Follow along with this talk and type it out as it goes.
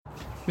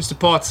Mr.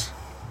 Potts,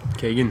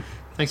 Keegan.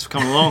 thanks for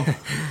coming along.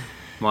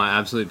 My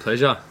absolute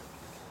pleasure.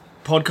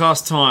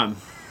 Podcast time.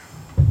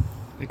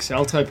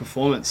 Exalto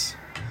performance.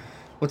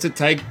 What's it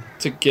take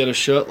to get a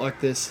shirt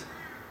like this?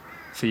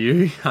 For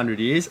you, 100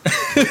 years.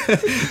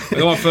 I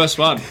got my first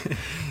one.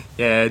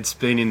 Yeah, it's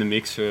been in the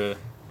mix for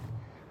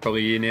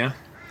probably a year now.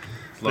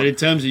 But in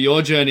terms of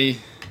your journey,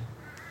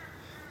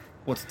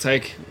 what's it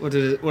take? What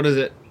is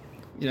it?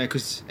 You know,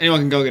 because anyone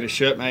can go get a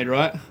shirt made,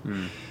 right?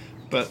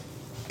 But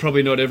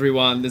probably not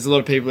everyone. There's a lot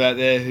of people out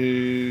there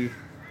who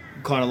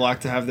kind of like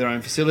to have their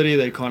own facility.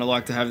 They kind of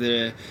like to have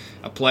a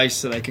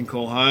place that they can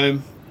call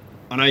home.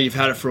 I know you've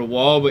had it for a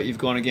while, but you've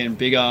gone again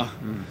bigger.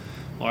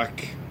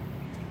 Like,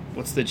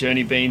 what's the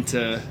journey been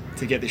to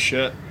get this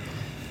shirt?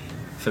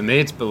 For me,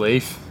 it's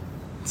belief.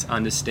 It's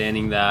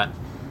understanding that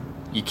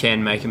you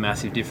can make a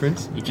massive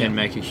difference. You can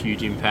make a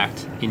huge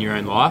impact in your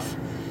own life.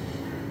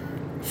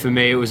 For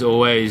me, it was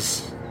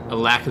always a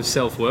lack of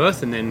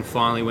self-worth, and then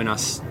finally when I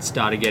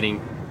started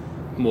getting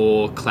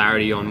more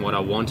clarity on what I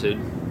wanted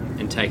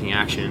and taking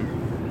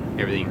action,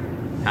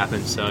 everything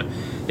happened. So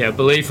yeah,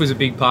 belief was a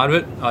big part of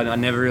it. I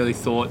never really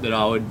thought that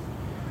I would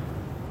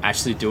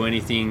actually do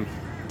anything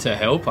to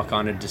help. I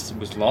kind of just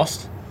was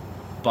lost,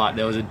 but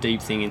there was a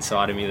deep thing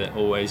inside of me that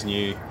always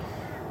knew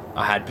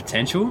I had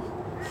potential.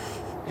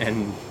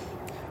 And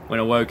when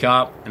I woke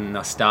up and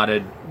I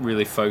started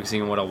really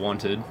focusing on what I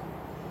wanted,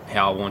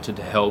 how I wanted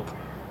to help,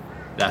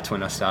 that's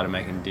when I started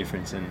making a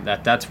difference. And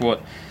that's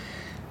what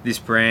this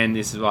brand,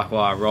 this is like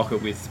why I rock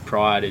it with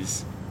pride,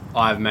 is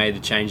I've made the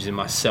changes in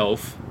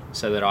myself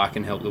so that I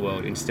can help the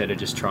world instead of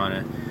just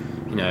trying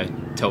to,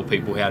 tell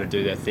people how to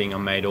do their thing. I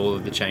made all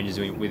of the changes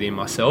within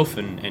myself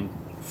and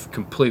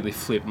completely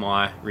flipped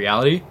my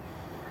reality,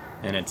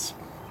 and it's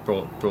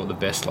brought the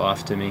best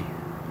life to me.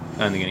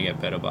 Only going to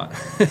get better, but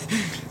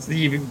So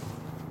your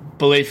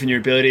belief in your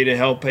ability to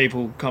help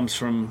people comes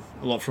from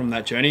a lot from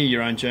that journey,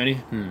 your own journey.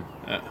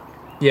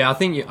 Yeah, I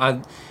think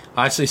I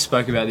actually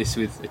spoke about this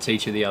with a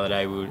teacher the other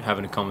day. We were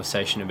having a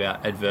conversation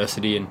about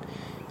adversity and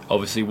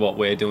obviously what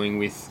we're doing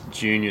with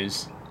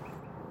juniors.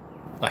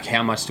 Like,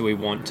 how much do we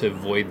want to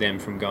avoid them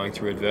from going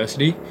through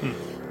adversity?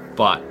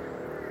 But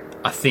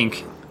I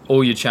think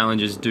all your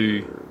challenges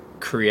do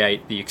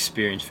create the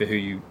experience for who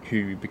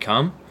you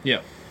become.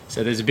 Yeah.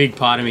 So there's a big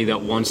part of me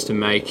that wants to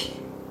make,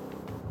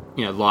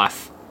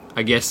 life,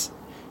 I guess,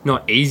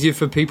 not easier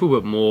for people,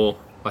 but more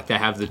like they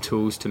have the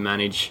tools to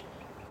manage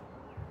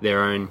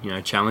their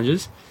own,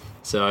 challenges.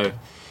 So,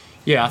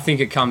 yeah, I think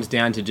it comes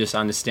down to just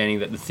understanding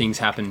that the things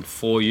happen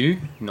for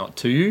you, not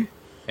to you.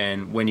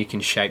 And when you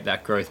can shape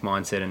that growth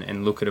mindset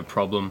and look at a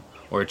problem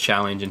or a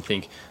challenge and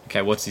think,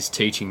 okay, what's this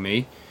teaching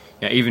me?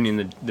 Even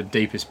in the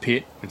deepest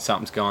pit and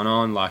something's going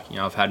on, like,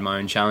 I've had my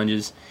own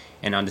challenges,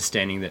 and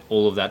understanding that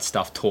all of that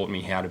stuff taught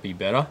me how to be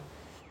better.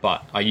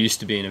 But I used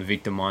to be in a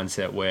victim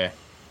mindset where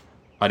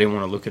I didn't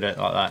want to look at it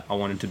like that. I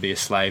wanted to be a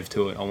slave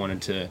to it. I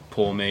wanted to,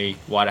 poor me,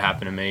 why'd it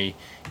happen to me?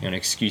 An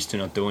excuse to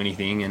not do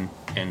anything.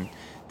 And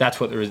that's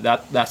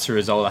that's the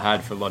result I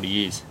had for a lot of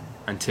years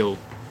until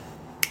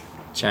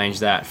change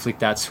that, flick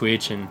that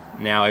switch, and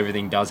now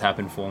everything does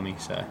happen for me.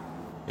 So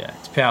yeah,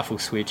 it's a powerful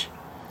switch.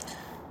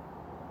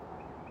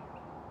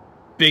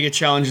 Bigger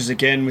challenges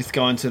again with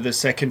going to the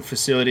second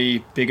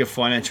facility, bigger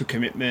financial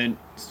commitment,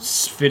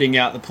 fitting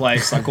out the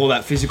place, like all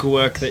that physical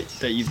work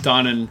that you've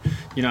done. And,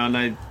 I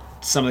know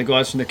some of the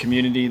guys from the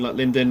community, like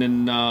Lyndon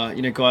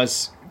and,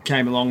 guys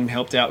came along and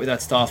helped out with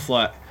that stuff.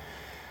 Like,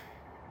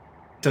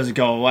 does it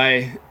go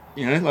away?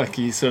 Like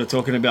you're sort of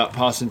talking about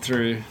passing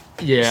through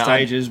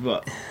stages,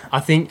 but I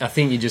think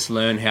you just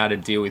learn how to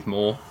deal with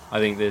more. I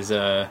think there's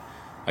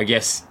I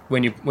guess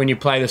when you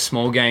play the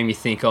small game, you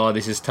think, oh,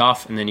 this is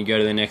tough, and then you go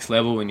to the next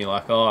level and you're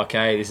like, oh,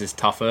 okay, this is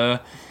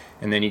tougher,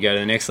 and then you go to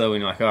the next level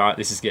and you're like, all right,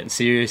 this is getting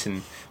serious,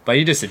 but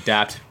you just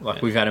adapt.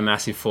 Like, we've had a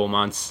massive 4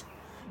 months.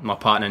 My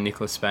partner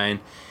Nicholas Spain,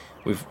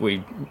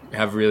 we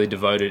have really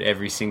devoted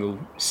every single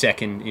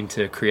second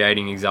into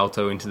creating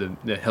Exalto into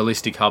the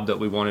holistic hub that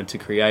we wanted to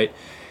create,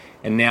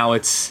 and now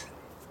it's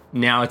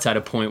at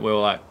a point where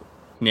we're like,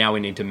 now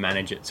we need to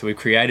manage it. So we've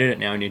created it,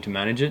 now we need to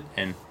manage it.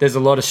 And there's a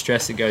lot of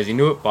stress that goes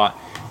into it, but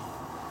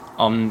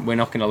we're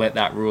not going to let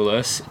that rule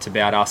us. It's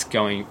about us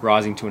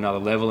rising to another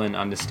level and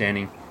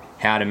understanding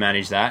how to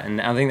manage that. And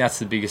I think that's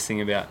the biggest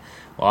thing about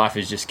life,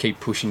 is just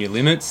keep pushing your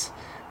limits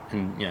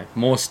and,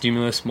 more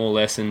stimulus, more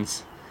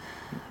lessons,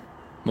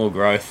 more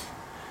growth.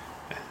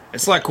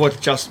 It's like what's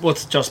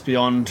just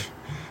beyond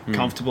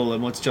comfortable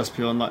and what's just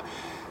beyond, like,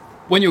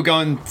 when you're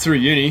going through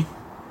uni,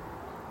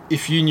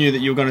 if you knew that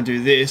you were going to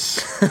do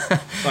this,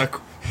 like,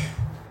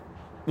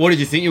 what did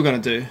you think you were going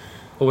to do?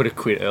 I would have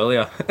quit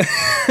earlier.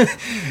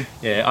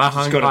 Yeah, I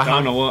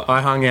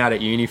hung out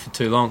at uni for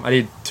too long. I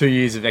did 2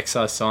 years of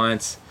exercise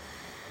science.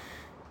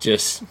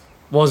 Just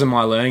wasn't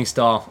my learning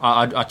style.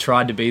 I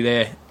tried to be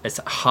there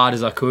as hard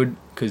as I could,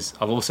 because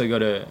I've also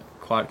got a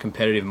quite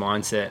competitive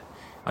mindset.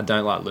 I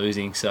don't like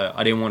losing, so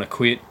I didn't want to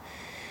quit.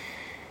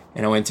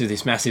 And I went through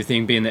this massive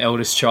thing, being the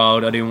eldest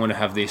child. I didn't want to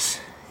have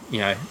this,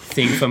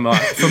 thing for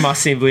my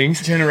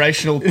siblings.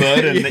 Generational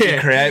burden that you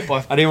create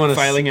by I didn't want to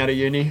failing out of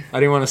uni. I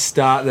didn't want to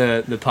start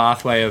the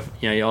pathway of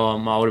my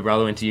older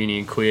brother went to uni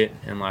and quit,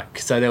 and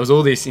so there was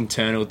all this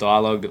internal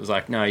dialogue that was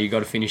like, no, you got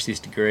to finish this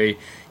degree.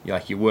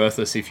 You're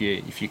worthless if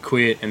you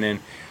quit. And then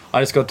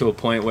I just got to a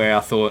point where I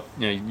thought,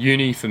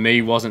 uni for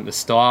me wasn't the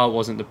style,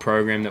 wasn't the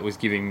program that was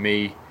giving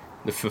me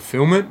the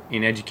fulfillment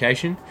in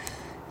education.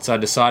 So I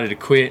decided to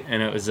quit,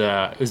 and it was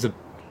the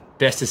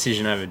best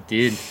decision I ever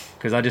did,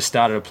 because I just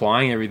started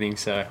applying everything.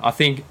 So I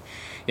think,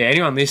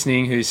 anyone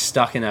listening who's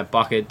stuck in that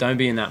bucket, don't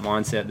be in that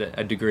mindset that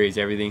a degree is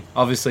everything.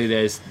 Obviously,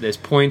 there's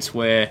points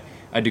where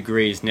a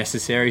degree is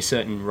necessary.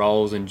 Certain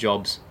roles and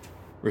jobs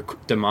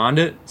demand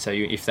it. So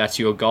if that's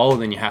your goal,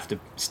 then you have to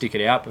stick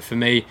it out. But for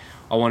me,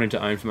 I wanted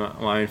to own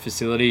my own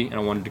facility, and I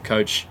wanted to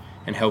coach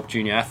and help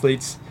junior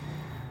athletes,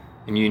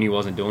 and uni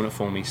wasn't doing it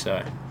for me.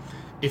 So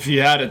if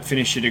you had to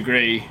finish your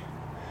degree,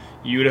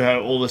 you would have had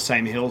all the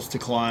same hills to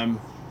climb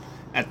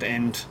at the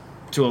end,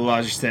 to a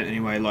large extent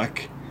anyway.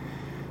 Like,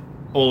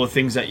 all the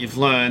things that you've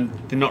learned,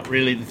 they're not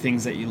really the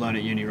things that you learn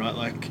at uni, right?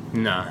 Like,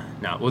 no.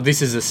 Well,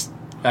 this is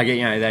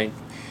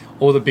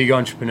all the big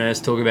entrepreneurs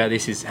talk about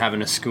this, is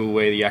having a school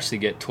where you actually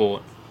get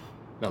taught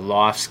the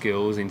life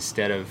skills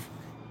instead of,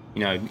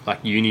 like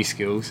uni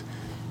skills.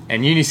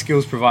 And uni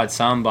skills provide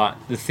some, but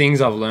the things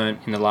I've learned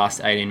in the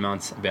last 18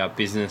 months about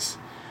business,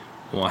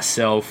 or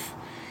myself,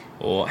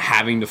 or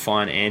having to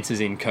find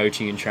answers in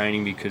coaching and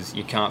training because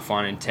you can't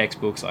find it in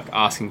textbooks, like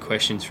asking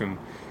questions from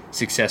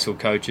successful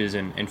coaches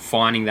and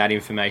finding that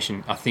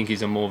information, I think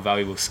is a more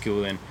valuable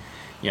skill than,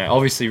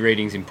 obviously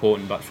reading's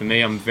important, but for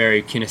me, I'm a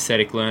very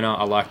kinesthetic learner.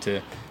 I like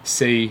to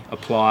see,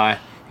 apply,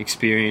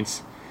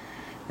 experience,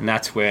 and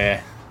that's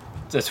where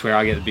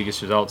I get the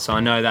biggest results. So I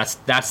know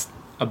that's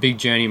a big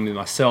journey with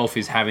myself,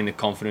 is having the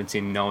confidence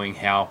in knowing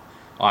how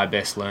I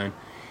best learn.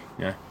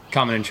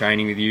 Coming and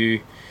training with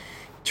you,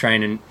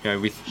 training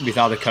with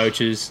other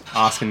coaches,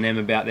 asking them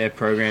about their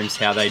programs,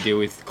 how they deal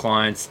with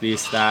clients,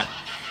 this, that.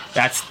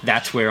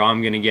 That's where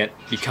I'm going to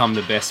become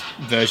the best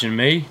version of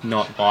me,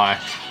 not by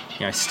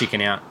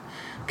sticking out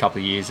a couple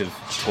of years of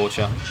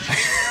torture.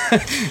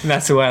 And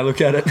that's the way I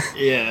look at it.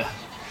 Yeah.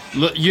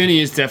 Look,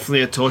 uni is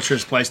definitely a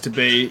torturous place to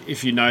be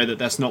if you know that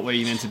that's not where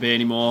you're meant to be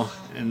anymore.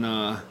 And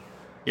I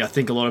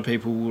think a lot of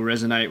people will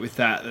resonate with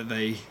that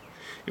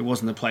it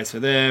wasn't the place for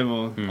them.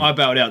 Or I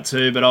bailed out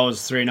too, but I was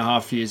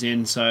 3.5 years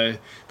in, so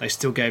they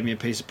still gave me a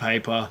piece of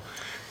paper.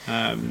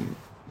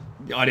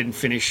 I didn't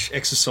finish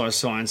exercise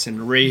science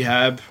and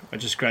rehab. I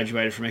just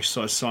graduated from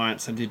exercise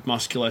science and did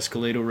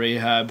musculoskeletal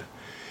rehab.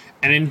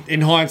 And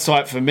in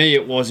hindsight, for me,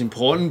 it was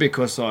important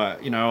because I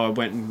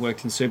went and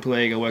worked in Super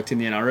League. I worked in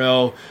the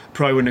NRL.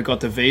 Probably wouldn't have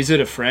got the visa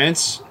to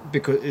France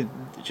because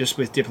just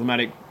with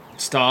diplomatic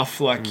stuff,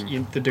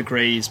 the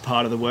degree is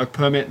part of the work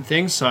permit and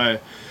things. So,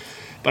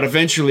 but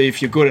eventually,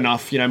 if you're good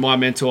enough, my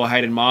mentor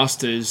Hayden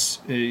Masters,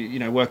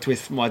 who worked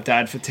with my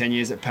dad for 10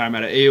 years at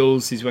Parramatta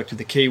Eels. He's worked with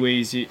the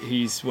Kiwis.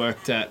 He's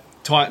worked at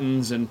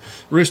Titans and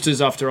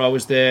Roosters after I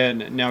was there,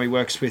 and now he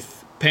works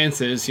with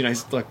Panthers.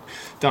 He's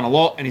done a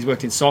lot, and he's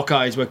worked in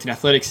soccer, he's worked in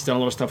athletics, he's done a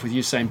lot of stuff with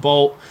Usain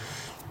Bolt.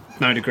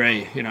 No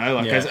degree, he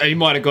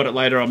might have got it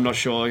later, I'm not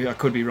sure, I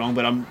could be wrong,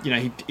 but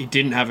he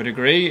didn't have a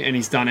degree, and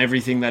he's done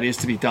everything that is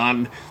to be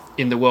done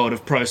in the world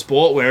of pro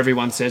sport, where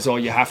everyone says, oh,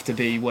 you have to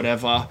be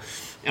whatever.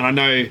 And I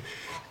know,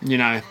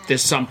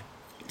 there's some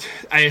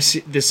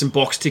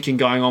box ticking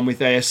going on with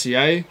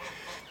ASCA.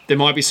 There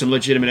might be some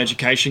legitimate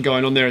education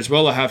going on there as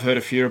well. I have heard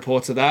a few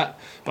reports of that,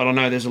 but I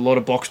know there's a lot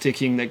of box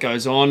ticking that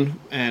goes on.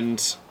 And,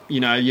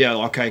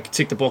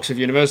 tick the box of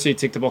university,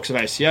 tick the box of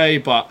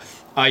ACA, but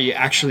are you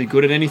actually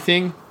good at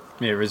anything?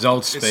 Yeah,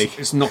 results speak.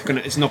 It's not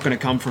gonna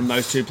come from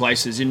those two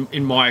places,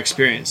 in my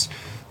experience.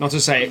 Not to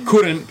say it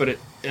couldn't, but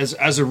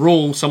as a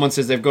rule, someone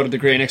says they've got a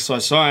degree in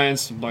exercise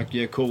science, I'm like,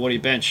 yeah, cool, what do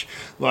you bench?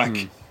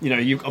 I've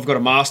got a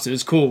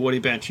master's, cool, what do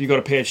you bench? You got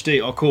a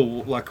PhD, oh,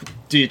 cool,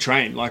 do you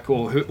train?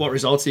 What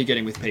results are you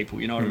getting with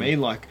people? You know what I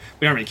mean? We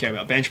don't really care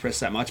about bench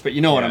press that much, but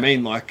you know what I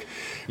mean? What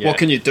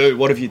can you do?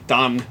 What have you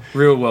done?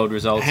 Real world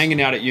results.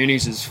 Hanging out at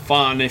unis is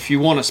fun.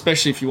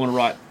 Especially if you want to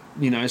write,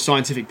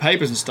 scientific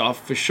papers and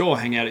stuff, for sure,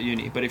 hang out at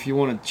uni. But if you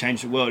want to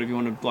change the world, if you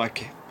want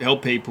to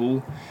help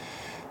people,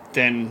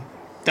 then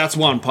that's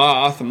one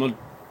path. I'm not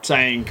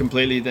saying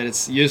completely that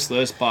it's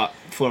useless, but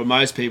for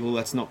most people,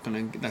 that's not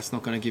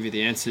gonna give you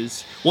the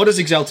answers. What does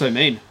Exalto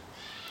mean?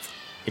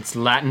 It's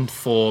Latin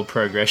for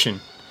progression.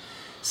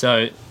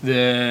 So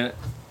I've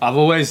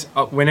always,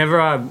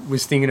 whenever I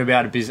was thinking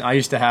about a business, I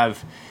used to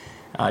have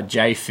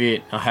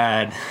J-Fit. I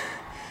had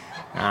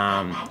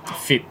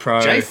Fit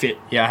Pro. J-Fit?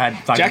 Yeah, I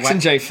had Jackson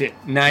J-Fit.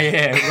 No,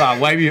 yeah,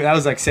 that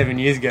was 7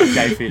 years ago,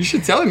 J-Fit. You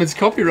should tell him it's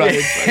copyrighted.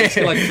 It's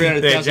got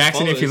 300,000 yeah, Jackson,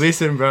 followers. If you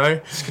listen, bro.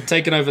 Just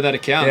taking over that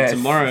account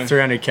tomorrow.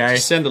 300K.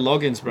 Just send the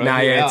logins, bro. No,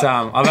 yeah, it's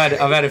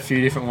I've had a few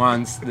different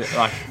ones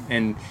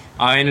and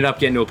I ended up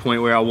getting to a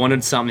point where I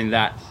wanted something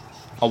that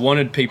I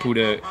wanted people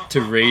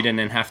to read and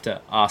then have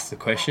to ask the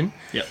question.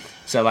 Yep.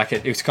 So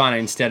it was kind of,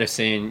 instead of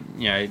seeing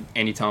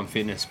Anytime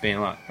Fitness being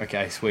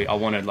okay, sweet, I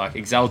wanted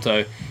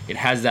Exalto. It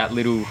has that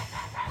little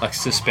like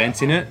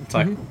suspense in it. It's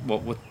like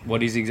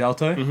what is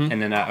Exalto,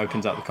 and then that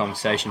opens up the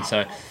conversation.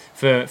 So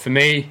for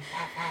me,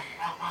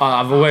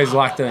 I've always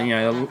liked the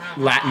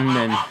Latin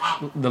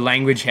and the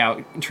language, how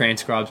it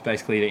transcribes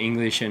basically to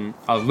English, and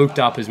I looked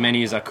up as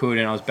many as I could,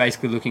 and I was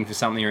basically looking for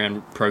something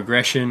around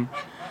progression,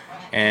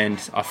 and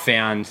I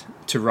found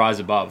to rise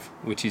above,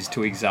 which is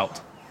to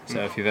exalt.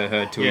 So if you've ever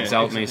heard to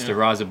exalt means to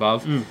rise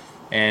above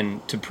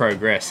and to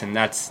progress, and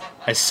that's,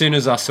 as soon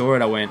as I saw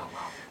it, I went,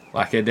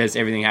 like, there's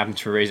everything happens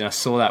for a reason. I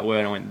saw that word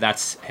and I went,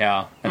 that's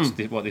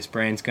what this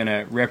brand's going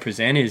to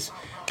represent, is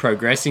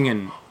progressing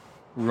and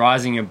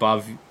rising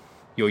above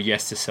your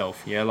yes to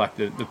self. Yeah, like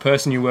the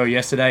person you were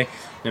yesterday,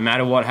 no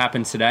matter what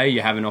happens today,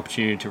 you have an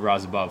opportunity to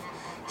rise above.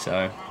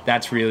 So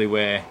that's really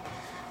where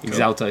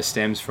Exalto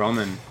stems from,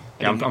 and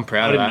I'm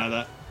proud of that. I didn't know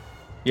that.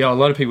 Yeah, a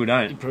lot of people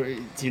don't. Do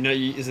you know,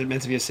 is it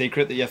meant to be a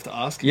secret that you have to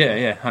ask?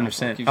 Yeah,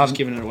 100%. You've just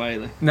given it away.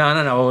 No.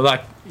 Well,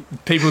 like,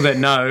 people that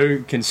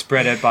know can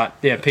spread it, but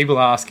yeah, people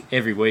ask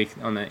every week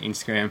on the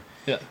Instagram,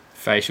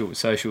 facial,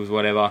 socials,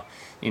 whatever,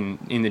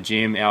 in the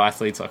gym, our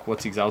athletes, like,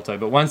 what's Exalto?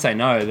 But once they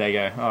know, they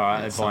go, all right,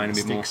 they're buying a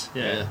bit more.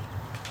 Yeah.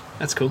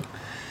 That's cool.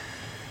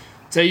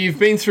 So you've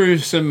been through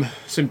some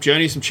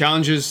journeys, some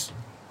challenges.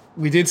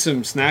 We did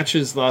some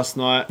snatches last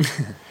night.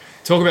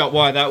 Talk about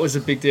why that was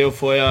a big deal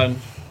for you. And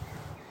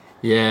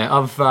yeah,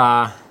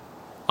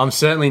 I'm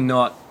certainly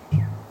not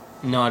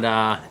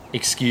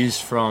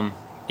excused from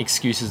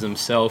excuses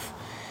themselves.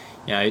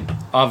 You know,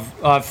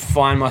 I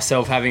find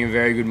myself having a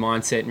very good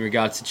mindset in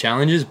regards to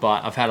challenges,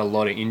 but I've had a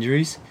lot of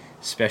injuries,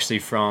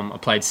 especially I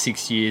played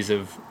 6 years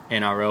of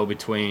NRL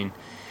between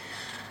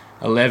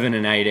 11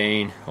 and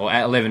 18, or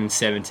 11 and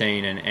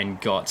 17,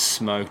 and got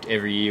smoked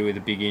every year with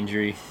a big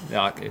injury.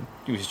 Like, it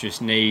was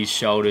just knees,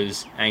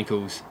 shoulders,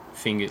 ankles,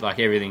 fingers, like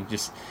everything.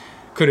 Just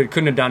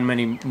couldn't have done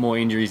many more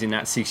injuries in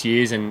that 6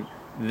 years, and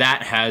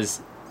that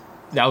was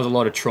a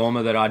lot of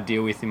trauma that I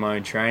deal with in my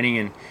own training,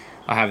 and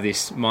I have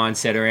this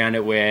mindset around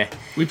it where...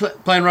 We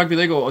playing rugby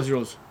league or Aussie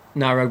rules?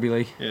 No, rugby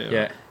league.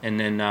 Yeah. And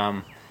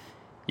then,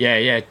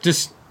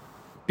 just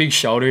big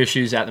shoulder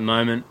issues at the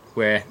moment,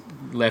 where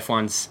left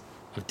one's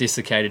I've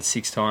dislocated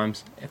 6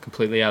 times,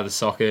 completely out of the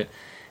socket,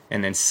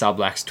 and then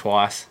subluxed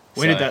twice.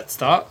 When did that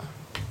start?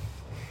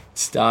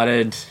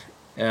 Started...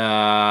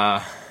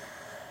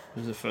 It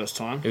was the first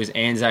time? It was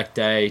Anzac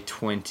Day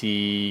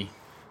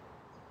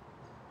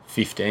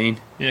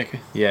 2015. Yeah, okay.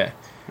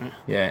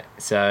 Yeah.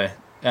 So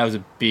that was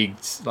a big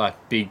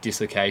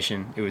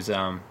dislocation. It was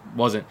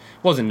wasn't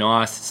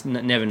nice. It's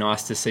never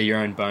nice to see your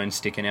own bones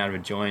sticking out of a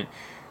joint,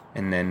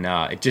 and then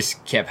it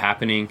just kept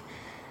happening.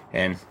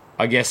 And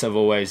I guess I've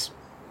always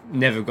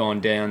never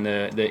gone down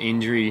the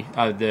injury,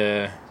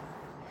 the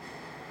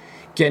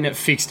getting it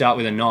fixed up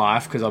with a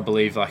knife, because I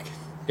believe, like,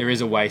 there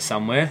is a way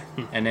somewhere,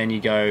 and then you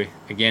go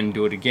again,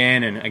 do it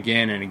again and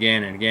again and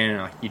again and again,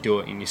 and like, you do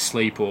it in your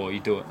sleep, or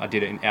you do it. I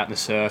did it out in the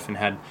surf and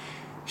had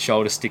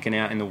shoulder sticking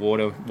out in the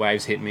water,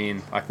 waves hit me,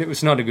 and like, it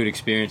was not a good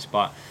experience.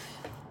 But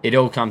it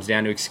all comes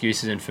down to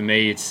excuses, and for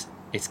me, it's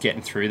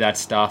getting through that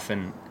stuff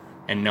and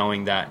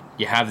knowing that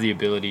you have the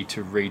ability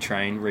to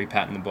retrain,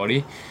 repattern the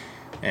body.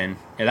 And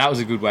that was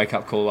a good wake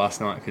up call last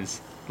night,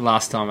 because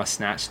last time I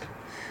snatched,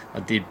 I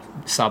did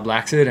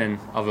sublux it, and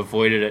I've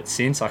avoided it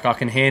since. Like, I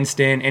can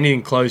handstand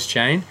anything closed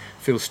chain,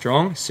 feel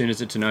strong. As soon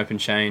as it's an open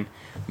chain,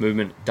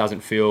 movement doesn't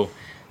feel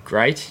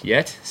great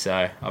yet.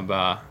 So I'm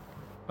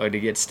going to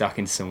get stuck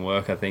into some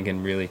work, I think,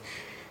 and really,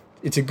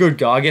 it's a good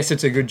goal. I guess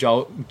it's a good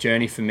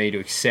journey for me to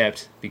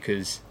accept,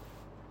 because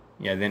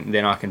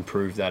then I can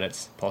prove that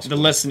it's possible.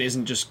 The lesson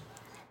isn't just,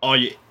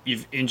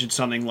 you've injured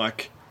something,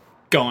 like,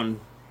 go and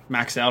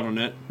max out on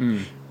it.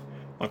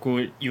 Like,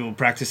 you were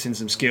practicing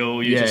some skill,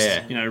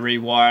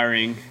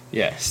 rewiring.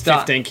 Yeah,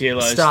 15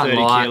 kilos, 30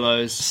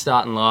 kilos.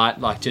 Starting light,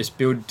 like, just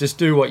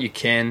do what you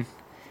can.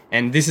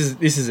 And this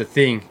is a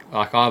thing.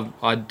 Like,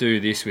 I do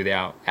this with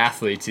our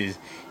athletes, is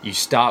you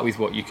start with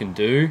what you can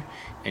do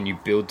and you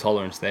build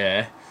tolerance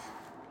there.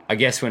 I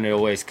guess when it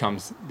always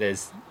comes,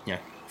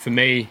 for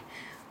me,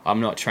 I'm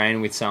not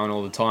training with someone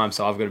all the time,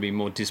 so I've got to be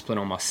more disciplined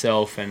on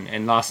myself.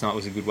 And last night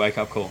was a good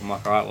wake-up call. I'm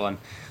like, all right, well, I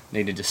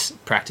need to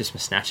just practice my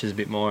snatches a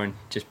bit more and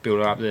just build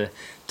up the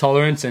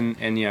tolerance. And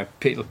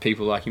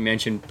people like you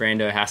mentioned,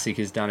 Brando Hassick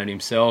has done it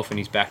himself, and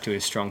he's back to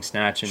his strong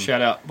snatch. And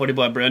shout out Body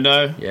by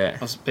Brando. Yeah,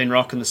 I've been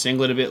rocking the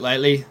singlet a bit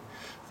lately.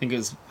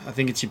 I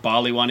think it's your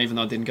Bali one, even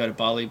though I didn't go to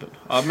Bali, but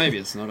maybe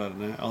it's not. I don't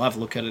know. I'll have a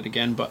look at it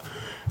again. But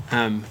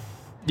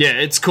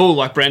it's cool.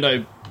 Like,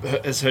 Brando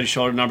has hurt his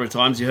shoulder a number of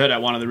times. You heard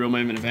at one of the Real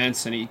Movement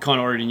events, and he kind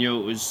of already knew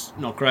it was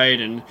not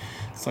great. And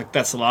it's like,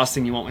 that's the last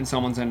thing you want when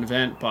someone's at an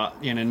event.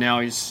 But now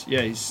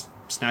he's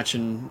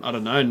snatching, I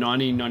don't know,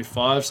 90,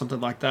 95, something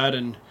like that.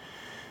 And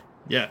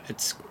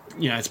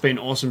it's been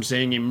awesome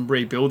seeing him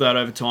rebuild that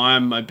over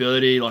time.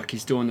 Mobility, like,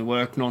 he's doing the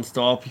work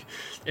non-stop.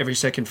 Every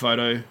second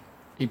photo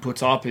he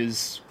puts up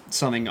is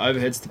something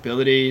overhead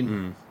stability.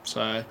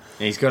 So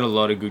he's got a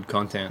lot of good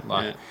content.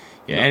 Like,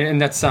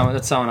 and that's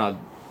someone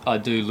I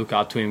do look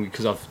up to him,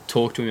 because I've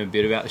talked to him a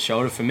bit about the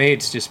shoulder. For me,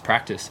 it's just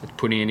practice. It's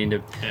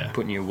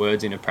putting your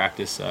words into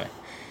practice. So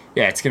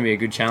yeah, it's going to be a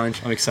good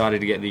challenge. I'm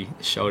excited to get the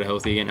shoulder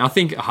healthy again. I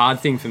think a hard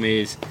thing for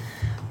me is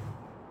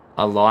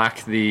I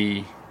like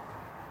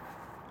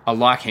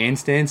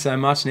handstand so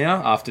much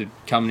now after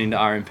coming into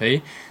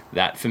RMP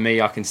that for me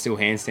I can still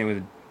handstand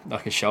with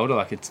like a shoulder,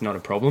 like it's not a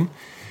problem.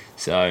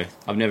 So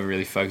I've never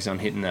really focused on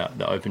hitting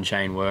the open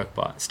chain work,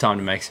 but it's time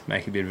to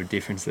make a bit of a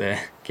difference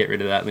there. Get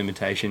rid of that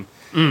limitation.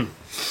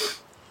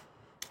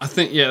 I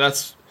think,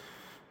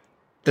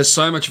 there's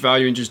so much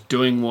value in just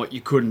doing what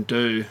you couldn't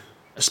do,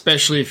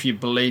 especially if you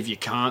believe you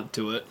can't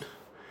do it.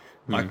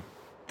 Like,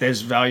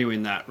 there's value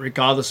in that,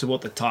 regardless of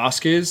what the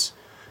task is.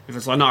 If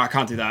it's like, no, I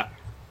can't do that,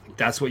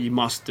 that's what you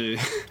must do.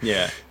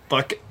 Yeah.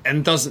 Like,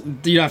 and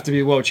you don't have to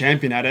be a world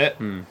champion at it,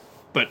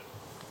 but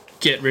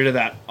get rid of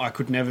that. I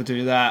could never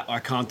do that. I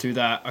can't do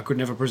that. I could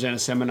never present a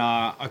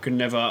seminar. I could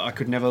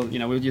never,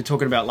 you're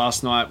talking about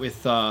last night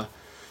with how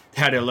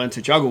to learn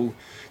to juggle.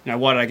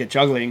 Why did I get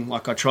juggling?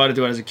 Like, I tried to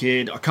do it as a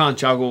kid. I can't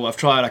juggle. I've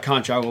tried. I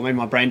can't juggle. Maybe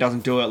my brain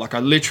doesn't do it. Like, I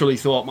literally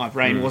thought my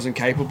brain wasn't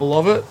capable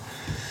of it.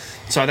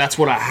 So that's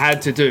what I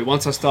had to do.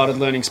 Once I started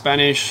learning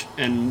Spanish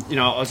and,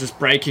 I was just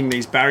breaking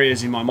these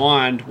barriers in my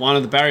mind. One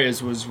of the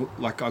barriers was,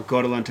 like, I've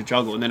got to learn to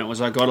juggle. And then it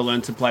was, I've got to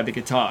learn to play the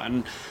guitar.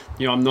 And,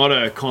 I'm not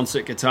a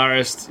concert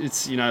guitarist.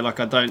 It's, like,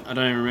 I don't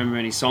even remember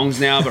any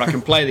songs now, but I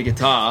can play the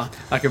guitar.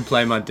 I can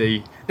play my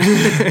D.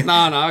 No,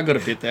 I got a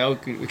bit there.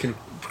 We can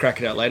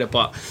crack it out later.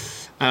 But,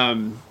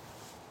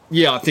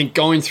 I think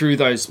going through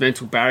those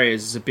mental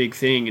barriers is a big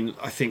thing. And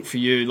I think for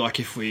you, like,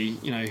 if we,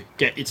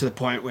 get you to the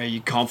point where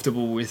you're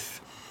comfortable with,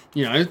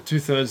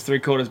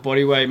 2/3, 3/4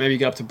 body weight, maybe you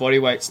get up to body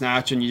weight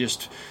snatch, and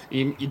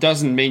it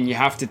doesn't mean you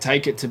have to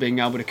take it to being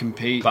able to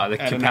compete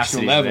at a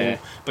national level, there.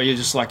 But you're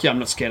just like, I'm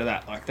not scared of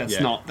that. Like, that's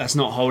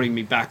not holding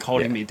me back,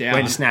 holding me down.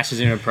 When snatch is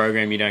in a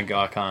program, you don't go,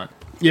 I can't.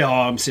 Yeah,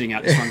 I'm sitting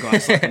out this one,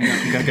 guys. Like, I'm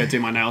going to go do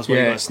my nails when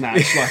you guys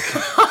snatch. Like,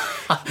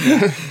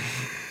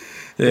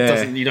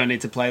 you don't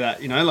need to play that,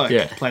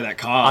 play that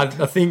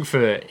card. I think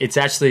it's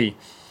actually...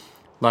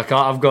 Like,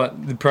 I've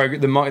got the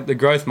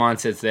growth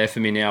mindset's there for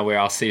me now, where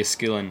I'll see a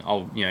skill and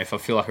I'll, if I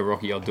feel like a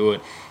Rocky, I'll do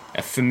it.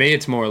 For me,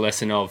 it's more a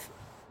lesson of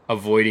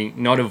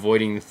not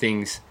avoiding the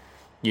things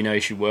you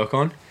should work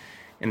on,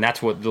 and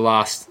that's what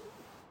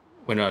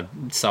when I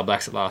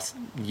sub-laxed last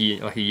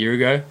year, like a year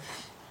ago,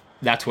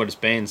 that's what it's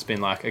been. It's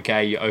been like,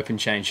 okay, your open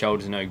chain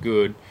shoulder's no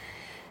good,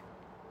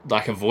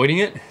 like avoiding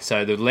it.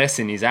 So the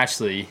lesson is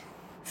actually,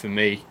 for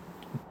me,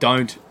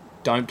 don't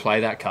play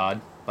that card.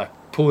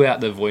 Pull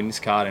out the avoidance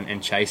card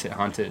and chase it,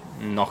 hunt it,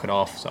 and knock it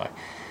off. So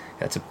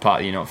that's a part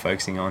that you're not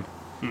focusing on.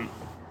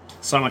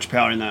 So much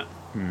power in that.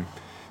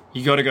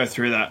 You got to go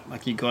through that.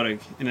 Like, you got to.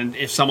 And then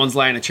if someone's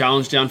laying a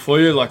challenge down for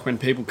you, like when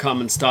people come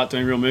and start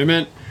doing real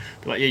movement,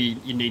 like,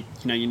 you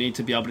need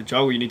to be able to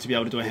juggle. You need to be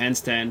able to do a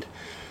handstand.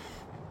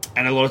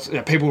 And a lot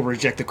of people will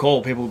reject the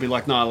call. People will be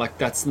like, no, like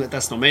that's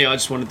not me. I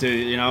just want to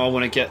do. I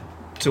want to get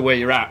to where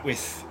you're at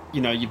with.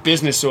 Your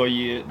business or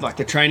like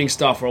the training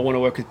stuff, or I want to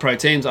work with pro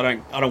teams. I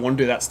don't want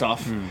to do that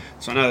stuff.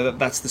 So I know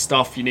that's the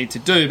stuff you need to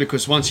do,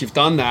 because once you've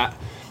done that,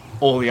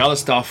 all the other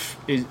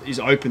stuff is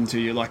open to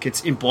you. Like,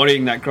 it's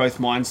embodying that growth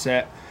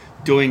mindset,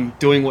 doing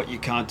what you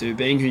can't do,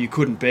 being who you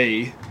couldn't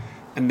be,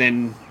 and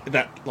then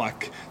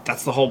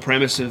that's the whole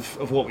premise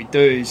of what we do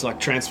is like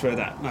transfer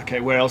that.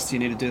 Okay, where else do you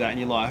need to do that in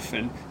your life?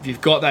 And if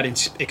you've got that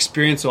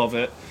experience of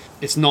it,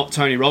 it's not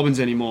Tony Robbins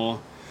anymore.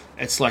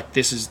 It's like,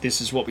 this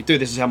is what we do.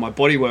 This is how my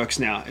body works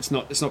now. It's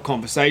not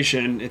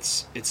conversation.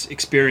 It's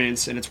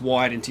experience, and it's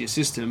wired into your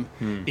system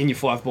in your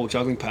 5-ball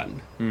juggling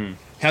pattern.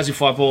 How's your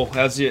 5-ball?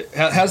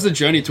 How's the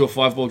journey to a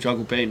 5-ball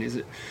juggle been? Is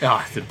it?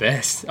 Oh, the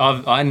best.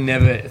 I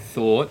never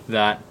thought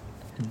that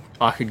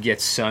I could get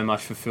so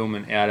much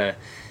fulfillment out of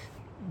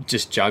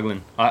just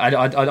juggling. I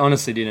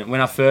honestly didn't.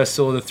 When I first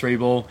saw the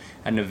 3-ball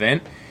at an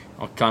event,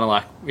 I was kind of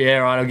like, yeah,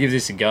 right, I'll give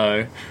this a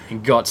go,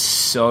 and got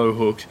so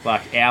hooked,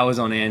 like hours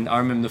on end. I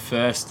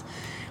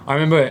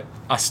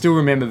still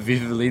remember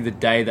vividly the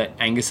day that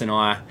Angus and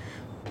I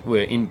were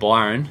in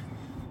Byron,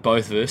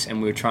 both of us,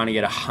 and we were trying to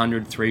get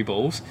 100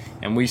 3-balls,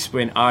 and we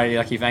spent,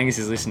 like, if Angus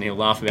is listening, he'll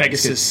laugh about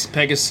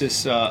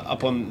Pegasus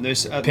up on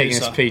this.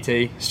 Pegasus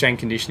PT, strength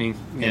conditioning,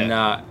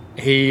 and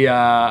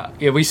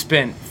we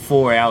spent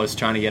 4 hours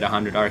trying to get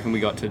 100. I reckon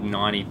we got to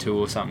 92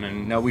 or something,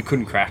 and no, we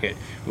couldn't crack it.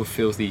 We were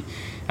filthy.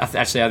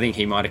 Actually, I think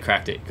he might have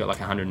cracked it. Got like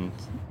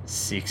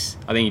 106.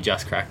 I think he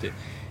just cracked it.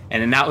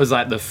 And then that was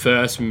like the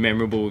first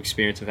memorable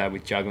experience I've had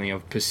with juggling,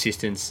 of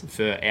persistence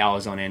for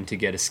hours on end to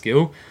get a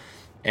skill.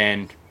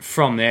 And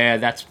from there,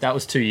 that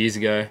was 2 years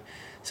ago.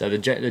 So the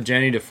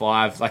journey to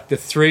 5, like the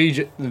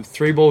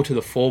 3-ball to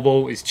the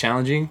 4-ball is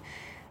challenging.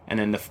 And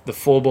then the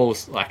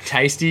 4-ball's like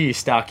tasty. You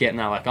start getting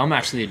that, like, I'm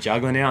actually a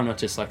juggler now. I'm not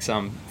just like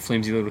some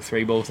flimsy little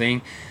 3-ball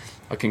thing.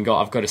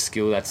 I've got a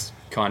skill that's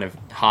kind of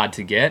hard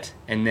to get.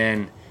 And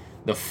then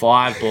the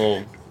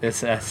 5-ball,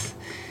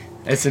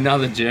 it's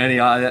another journey.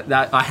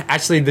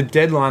 Actually, the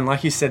deadline,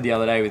 like you said the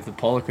other day with the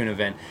Poliquin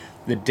event,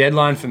 the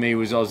deadline for me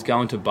was I was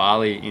going to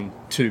Bali in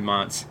 2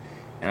 months,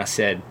 and I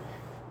said,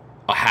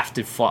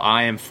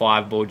 I am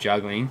 5-ball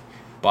juggling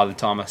by the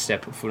time I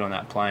stepped foot on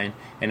that plane.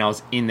 And I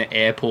was in the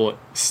airport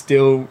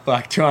still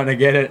like trying to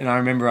get it, and I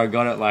remember I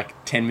got it like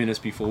 10 minutes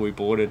before we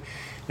boarded.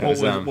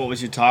 What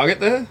was your target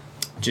there?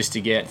 Just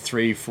to get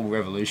 3 full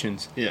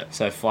revolutions. Yeah.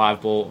 So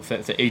 5 ball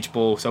for each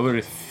ball. So we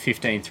were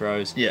 15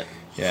 throws. Yeah.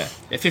 Yeah.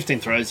 15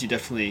 throws. You're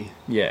definitely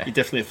a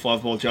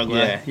 5-ball juggler.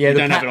 Yeah. You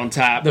don't have it on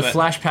tap. The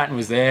flash pattern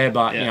was there,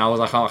 but Yeah. I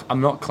was like, oh,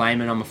 I'm not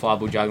claiming I'm a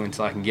 5-ball juggler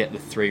until I can get the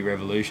 3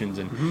 revolutions.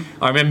 And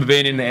I remember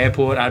being in the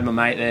airport. I had my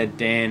mate there,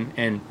 Dan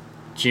and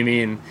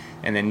Jimmy, and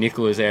then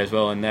Nicola was there as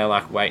well, and they're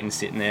like waiting,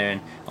 sitting there,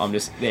 and I'm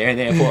just there in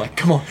the airport like,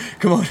 come on,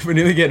 we're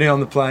nearly getting on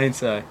the plane.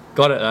 So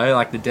got it though.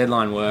 Like the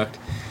deadline worked.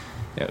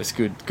 Yeah, it was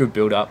good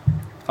build up.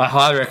 I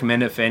highly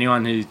recommend it for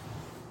anyone who,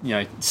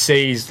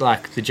 sees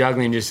like the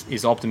juggling just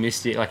is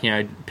optimistic, like,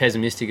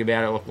 pessimistic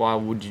about it. Like, why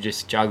would you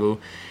just juggle?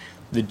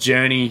 The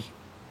journey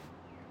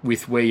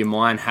with where your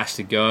mind has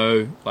to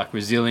go, like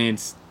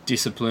resilience,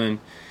 discipline,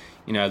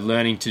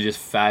 learning to just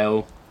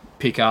fail,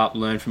 pick up,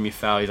 learn from your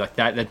failures, like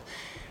that.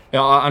 I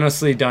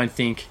honestly don't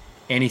think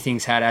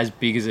anything's had as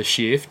big as a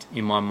shift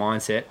in my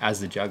mindset as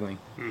the juggling.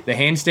 The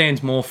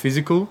handstand's more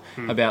physical,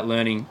 about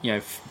learning,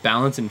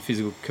 balance and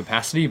physical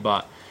capacity,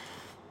 but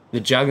the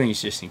juggling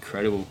is just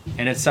incredible,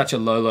 and it's such a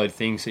low load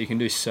thing, so you can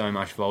do so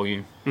much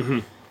volume.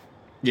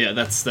 Yeah,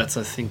 that's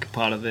I think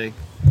part of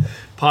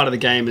the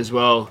game as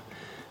well.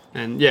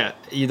 And yeah,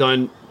 you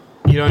don't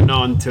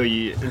know until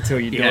you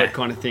do it,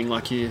 kind of thing.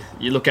 Like you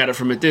look at it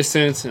from a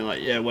distance and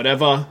like, yeah,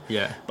 whatever.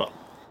 Yeah. But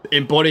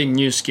embodying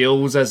new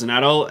skills as an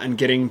adult and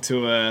getting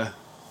to a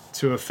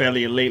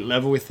fairly elite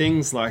level with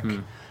things, like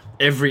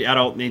every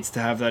adult needs to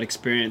have that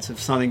experience of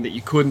something that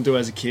you couldn't do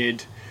as a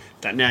kid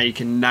that now you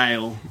can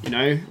nail,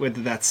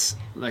 whether that's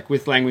like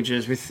with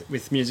languages,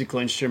 with musical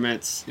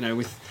instruments,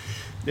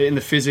 in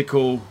the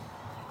physical.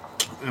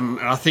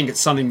 I think it's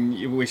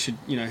something we should,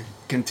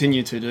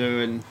 continue to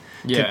do, and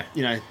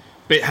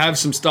have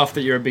some stuff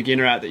that you're a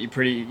beginner at that you're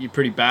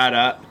pretty bad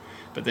at,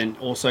 but then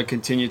also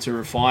continue to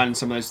refine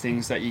some of those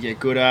things that you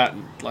get good at,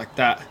 like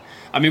that.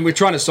 I mean, we're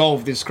trying to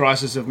solve this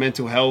crisis of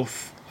mental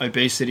health,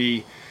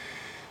 obesity,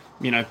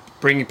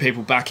 bringing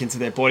people back into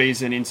their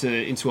bodies and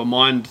into a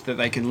mind that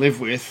they can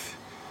live with.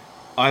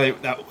 I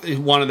think that is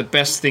one of the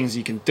best things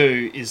you can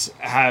do, is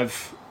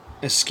have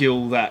a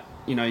skill that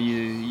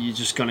you're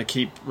just going to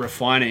keep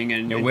refining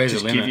and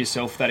just give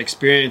yourself that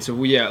experience of,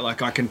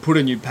 like I can put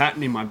a new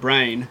pattern in my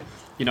brain.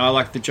 I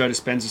like the Joe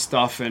Dispenza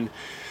stuff, and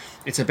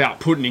it's about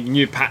putting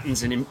new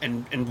patterns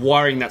and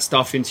wiring that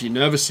stuff into your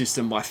nervous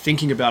system by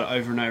thinking about it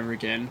over and over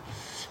again.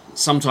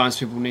 Sometimes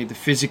people need the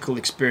physical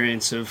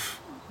experience of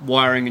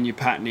wiring a new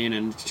pattern in,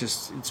 and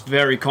it's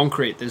very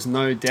concrete. There's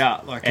no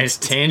doubt. Like, and it's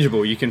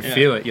tangible. You can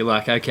feel it. You're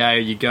like, okay,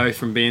 you go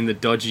from being the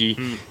dodgy,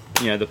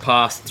 the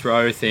pass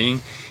throw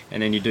thing,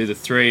 and then you do the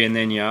 3, and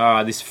then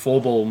this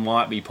 4-ball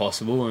might be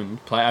possible,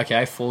 and play.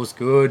 Okay, 4's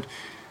good.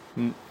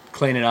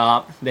 Clean it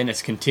up. Then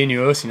it's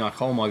continuous. You're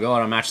like, oh my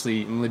god,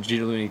 I'm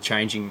legitimately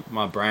changing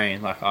my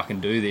brain. Like, I can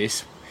do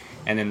this.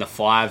 And then the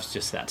 5's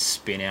just that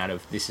spin out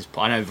of this is.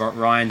 I know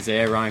Ryan's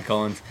there, Ryan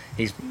Collins.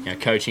 He's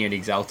coaching at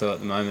Exalto at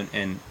the moment,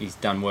 and he's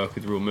done work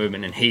with Real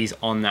Movement, and he's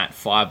on that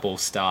 5-ball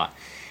start.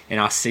 And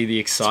I see the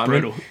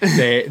excitement.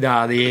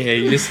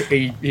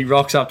 He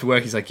rocks up to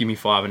work. He's like, "Give me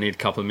 5. I need a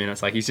couple of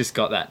minutes." Like, he's just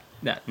got that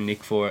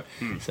nick for it.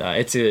 So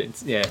it's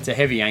a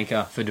heavy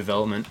anchor for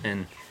development,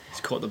 and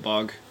he's caught the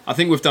bug. I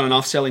think we've done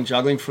enough selling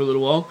juggling for a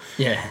little while.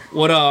 Yeah.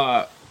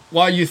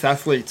 Why youth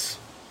athletes?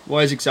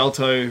 Why is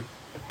Exalto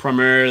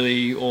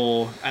primarily,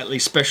 or at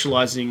least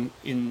specialising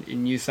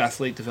in youth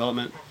athlete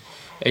development?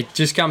 It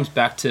just comes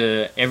back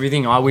to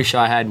everything I wish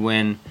I had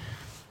when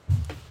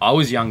I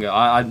was younger.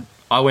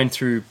 I went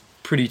through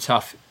pretty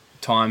tough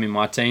time in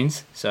my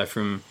teens. So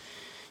from,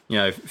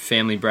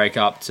 family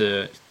breakup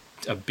to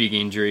a big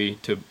injury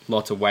to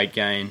lots of weight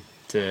gain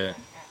to,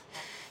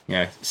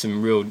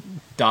 some real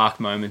dark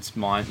moments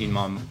in my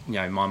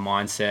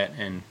mindset,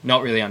 and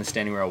not really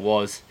understanding where I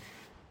was,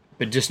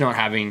 but just not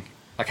having,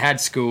 had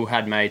school,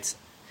 had mates,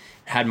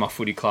 had my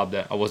footy club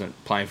that I wasn't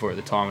playing for at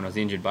the time when I was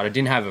injured, but I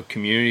didn't have a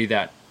community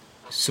that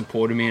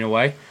supported me in a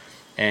way.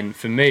 And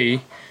for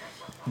me,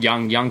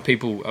 young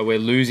people, we're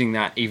losing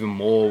that even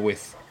more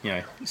with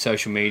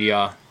social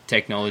media,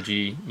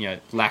 technology,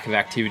 lack of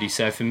activity.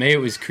 So for me, it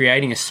was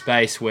creating a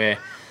space where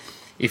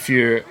if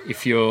you're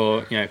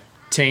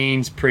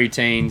teens,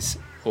 pre-teens,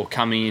 or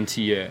coming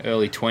into your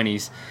early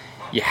 20s,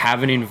 you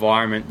have an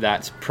environment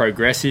that's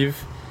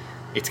progressive.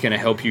 It's going to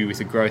help you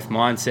with a growth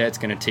mindset. It's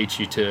going to teach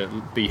you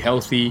to be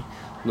healthy,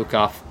 look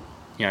up,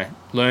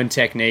 learn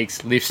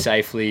techniques, live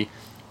safely,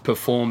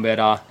 perform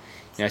better.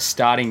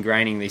 Start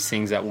ingraining these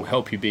things that will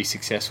help you be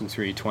successful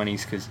through your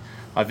 20s, because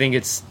I think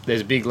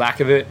there's a big lack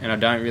of it, and I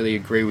don't really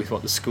agree with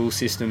what the school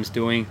system's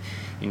doing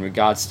in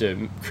regards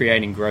to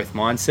creating growth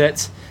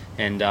mindsets.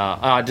 And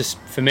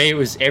for me, it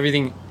was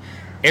everything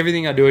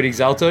I do at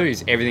Exalto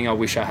is everything I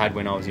wish I had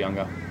when I was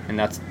younger, and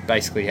that's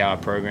basically how I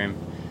program,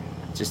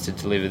 just to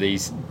deliver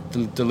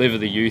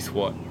the youth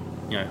what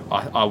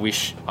I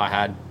wish I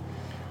had.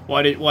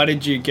 Why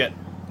did you get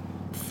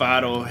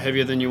fat or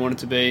heavier than you wanted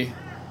to be?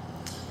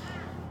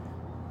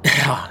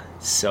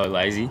 So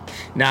lazy.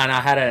 No,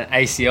 I had an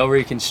ACL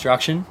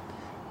reconstruction,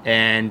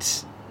 and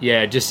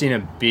yeah, just in a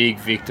big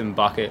victim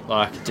bucket,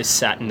 like just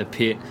sat in the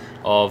pit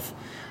of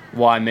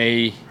why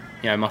me.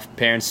 You know, my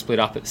parents split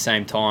up at the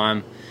same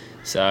time,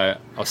 so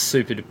I was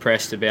super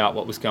depressed about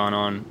what was going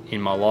on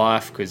in my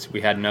life because we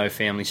had no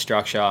family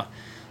structure. I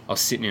was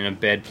sitting in a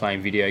bed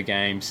playing video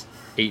games,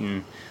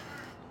 eating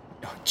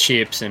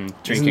chips and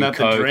drinking Isn't that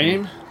Coke. the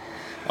dream?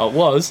 It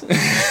was,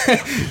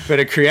 but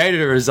it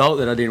created a result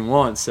that I didn't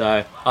want.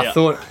 So I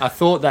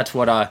thought that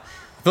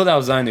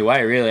was the only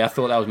way. Really, I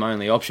thought that was my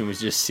only option, was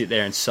just sit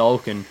there and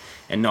sulk and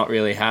not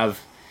really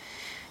have,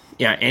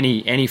 you know,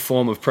 any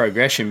form of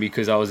progression,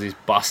 because I was this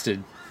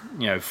busted,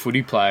 you know,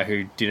 footy player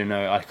who didn't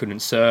know. I couldn't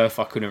surf,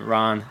 I couldn't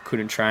run,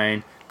 couldn't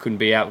train, couldn't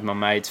be out with my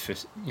mates for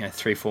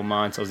 3-4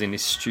 months. I was in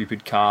this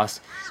stupid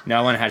cast.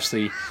 No one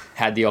actually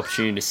had the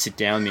opportunity to sit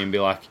down with me and be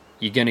like,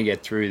 "You're gonna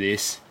get through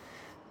this.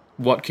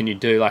 What can you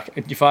do?" Like,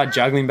 if I had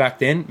juggling back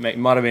then, it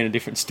might have been a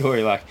different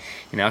story. Like,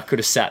 you know, I could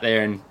have sat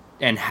there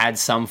and had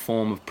some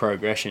form of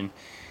progression.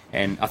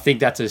 And I think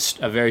that's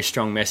a very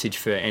strong message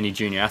for any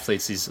junior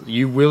athletes, is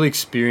you will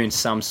experience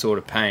some sort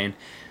of pain,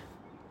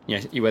 you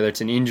know, whether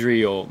it's an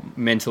injury or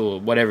mental or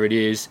whatever it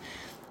is,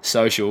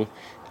 social,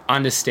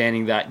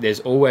 understanding that there's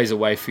always a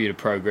way for you to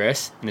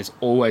progress and there's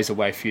always a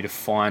way for you to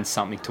find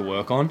something to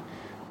work on.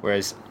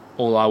 Whereas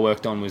all I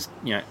worked on was,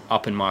 you know,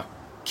 upping my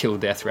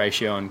kill-death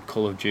ratio on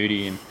Call of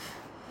Duty, and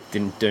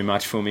didn't do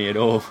much for me at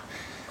all.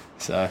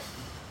 So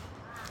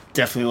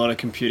Definitely a lot of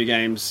computer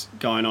games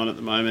going on at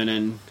the moment,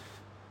 and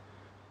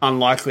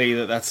unlikely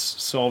that that's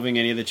solving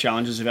any of the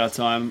challenges of our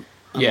time.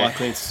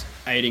 Unlikely it's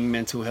aiding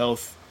mental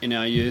health in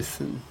our youth,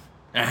 and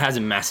it has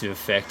a massive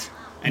effect.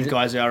 And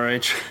guys our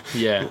age.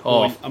 Yeah.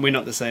 And we're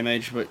not the same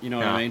age, but you know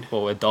what I mean.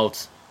 Well,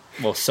 adults.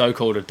 Well,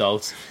 so-called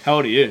adults. How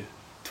old are you?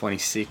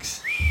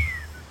 26.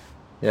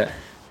 Yeah.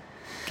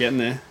 Getting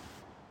there.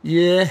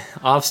 Yeah,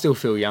 I still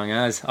feel young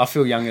as. I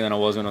feel younger than I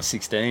was when I was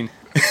 16.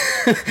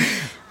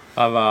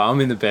 I'm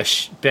in the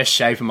best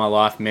shape of my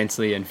life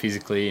mentally and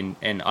physically,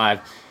 and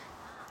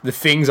the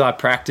things I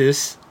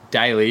practice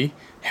daily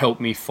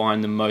help me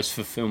find the most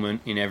fulfillment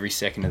in every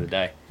second of the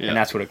day. Yeah. And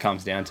that's what it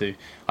comes down to.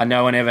 I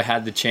no one ever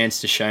had the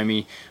chance to show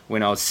me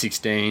when I was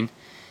 16,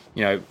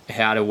 you know,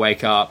 how to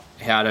wake up,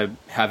 how to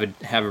have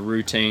a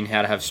routine,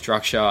 how to have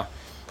structure,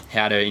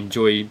 how to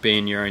enjoy being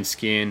in your own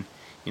skin,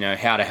 you know,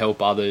 how to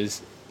help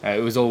others. It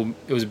was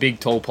a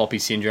big tall poppy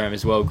syndrome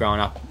as well,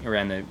 growing up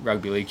around the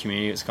rugby league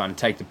community. It's kind of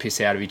take the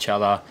piss out of each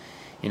other,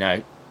 you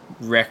know,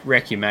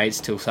 wreck your mates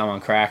till someone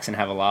cracks and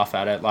have a laugh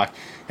at it. Like,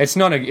 it's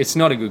not a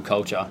good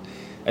culture.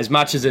 As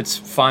much as it's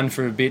fun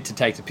for a bit to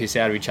take the piss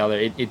out of each other,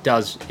 it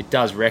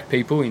does wreck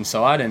people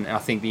inside, and I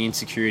think the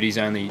insecurities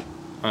only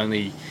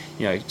you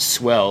know,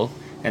 swell,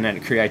 and then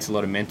it creates a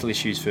lot of mental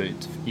issues for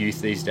youth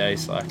these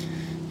days. Like,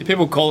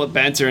 people call it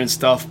banter and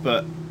stuff,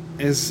 but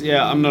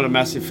I'm not a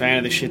massive fan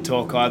of the shit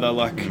talk either.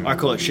 Like, I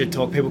call it shit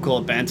talk, people call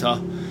it banter,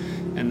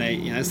 and they,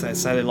 you know, they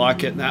say they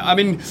like it. Now, I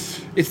mean,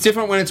 it's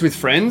different when it's with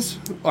friends.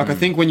 Like, I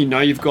think when you know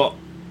you've got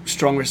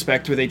strong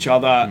respect with each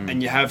other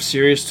and you have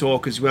serious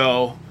talk as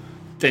well,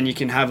 then you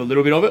can have a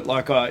little bit of it.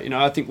 Like, you know,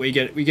 I think we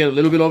get a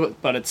little bit of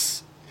it,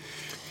 but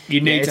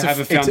you need to have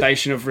a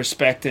foundation of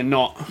respect and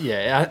not.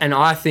 Yeah, and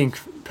I think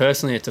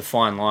personally it's a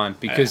fine line,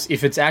 because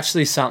if it's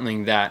actually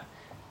something that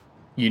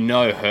you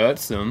know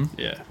hurts them,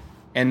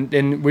 and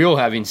then we all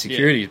have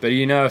insecurities, but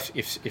you know,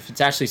 if it's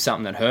actually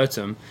something that hurts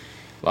them,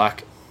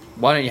 like,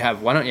 why don't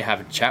you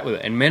have a chat with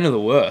it? And men are the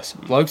worst.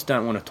 Blokes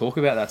don't want to talk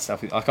about that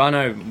stuff. Like, I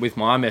know with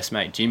my mess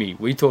mate Jimmy,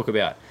 we talk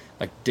about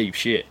like deep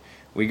shit.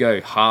 We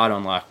go hard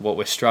on like what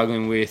we're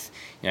struggling with,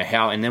 you know,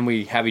 how, and then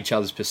we have each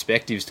other's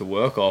perspectives to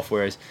work off.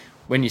 Whereas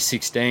when you're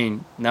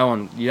 16, you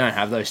don't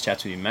have those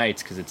chats with your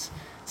mates because it's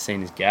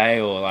seen as gay,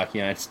 or like,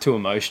 you know, it's too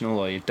emotional,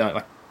 or you don't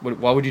like.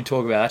 Why would you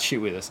talk about that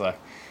shit with us? Like,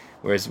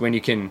 whereas when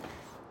you can,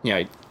 you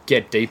know,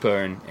 get deeper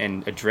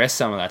and address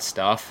some of that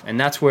stuff, and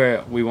that's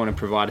where we want to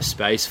provide a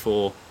space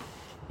for,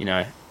 you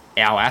know,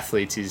 our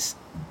athletes, is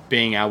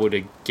being able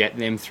to get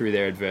them through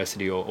their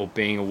adversity, or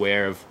being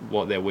aware of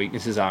what their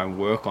weaknesses are and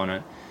work on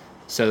it,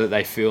 so that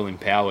they feel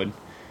empowered.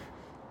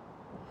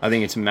 I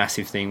think it's a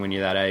massive thing when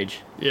you're that age.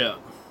 Yeah.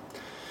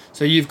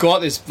 So you've got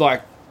this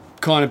like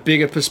kind of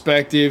bigger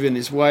perspective and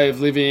this way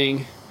of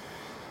living.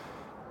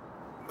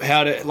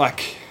 How do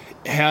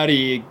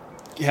you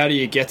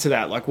get to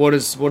that? Like, what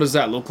does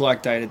that look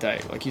like day to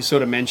day? Like, you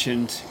sort of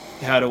mentioned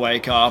how to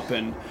wake up,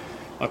 and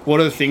like, what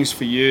are the things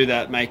for you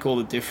that make all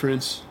the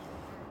difference?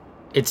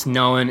 It's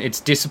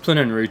discipline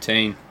and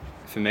routine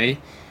for me.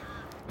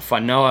 If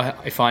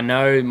I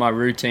know my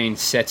routine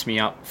sets me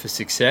up for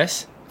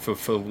success, for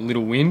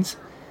little wins,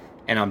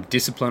 and I'm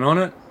disciplined on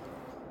it,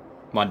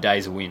 my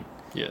day's a win.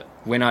 Yeah.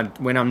 When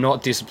I'm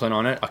not disciplined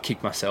on it, I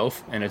kick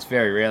myself, and it's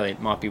very rarely.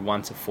 It might be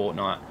once a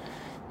fortnight,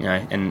 you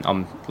know, and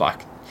I'm like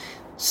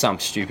some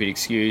stupid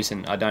excuse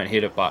and I don't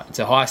hit it, but it's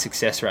a high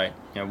success rate.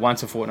 You know,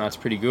 once a fortnight's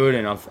pretty good,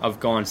 and I've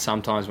gone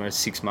sometimes when it's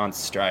 6 months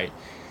straight.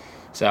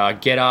 So I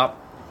get up,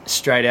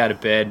 straight out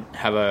of bed,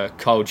 have a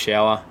cold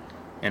shower,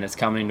 and it's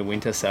coming into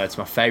winter, so it's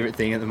my favourite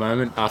thing at the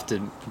moment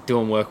after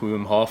doing work with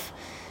Wim Hof.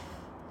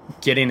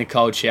 Get in a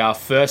cold shower.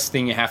 First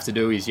thing you have to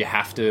do is you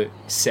have to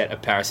set a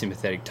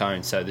parasympathetic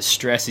tone. So the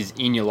stress is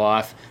in your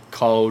life,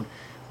 cold,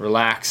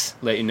 relax,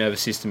 let your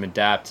nervous system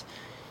adapt.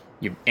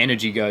 Your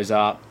energy goes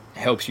up,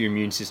 helps your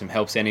immune system,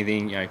 helps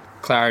anything,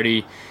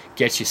 clarity,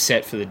 gets you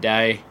set for the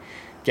day.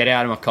 Get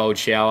out of my cold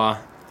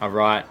shower. I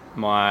write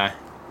my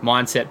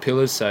mindset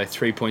pillars, so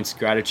 3 points of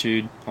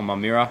gratitude on my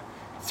mirror,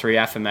 3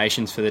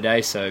 affirmations for the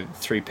day, so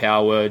 3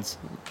 power words.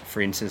 For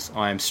instance,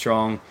 I am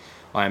strong,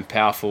 I am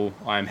powerful,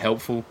 I am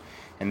helpful.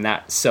 And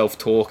that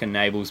self-talk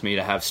enables me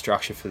to have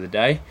structure for the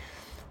day.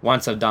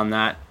 Once I've done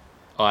that,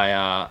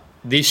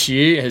 this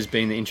year has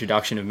been the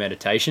introduction of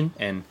meditation,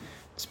 and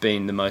it's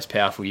been the most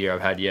powerful year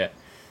I've had yet.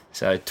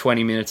 So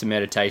 20 minutes of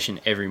meditation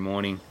every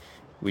morning,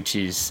 which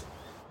is,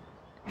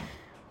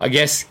 I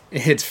guess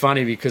it's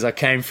funny because I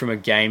came from a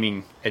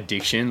gaming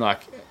addiction,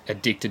 like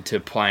addicted to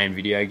playing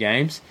video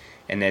games,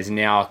 and there's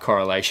now a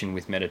correlation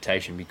with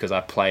meditation because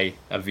I play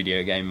a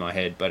video game in my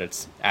head, but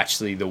it's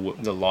actually the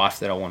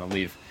life that I want to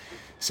live.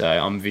 So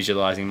I'm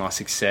visualizing my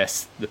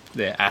success,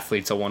 the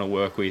athletes I want to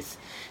work with,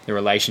 the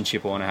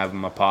relationship I want to have with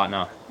my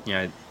partner,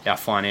 our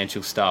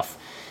financial stuff.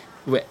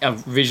 I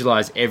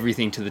visualize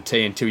everything to the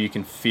T until you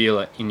can feel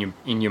it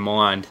in your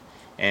mind.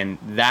 And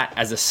that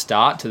as a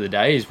start to the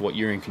day is what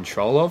you're in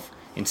control of,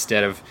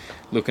 instead of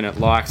looking at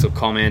likes or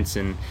comments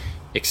and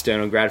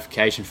external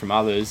gratification from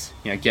others,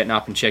 getting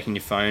up and checking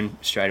your phone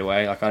straight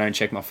away. Like I don't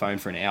check my phone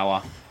for an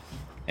hour.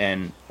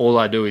 And all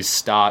I do is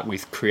start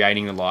with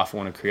creating the life I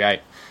want to create.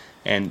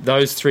 And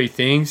those 3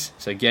 things,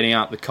 so getting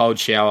up, the cold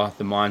shower,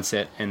 the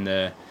mindset, and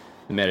the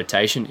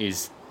meditation,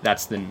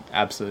 that's the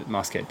absolute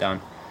must get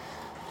done.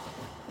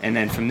 And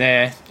then from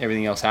there,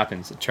 everything else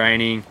happens. The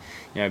training,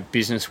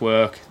 business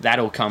work, that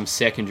all comes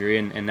secondary,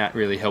 and that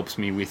really helps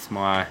me with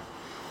my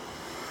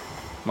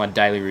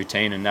daily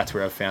routine, and that's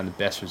where I've found the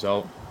best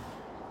result.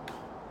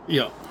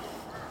 Yeah.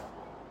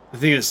 I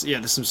think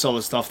there's some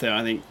solid stuff there.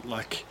 I think,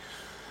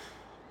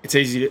 it's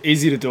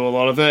easy to do a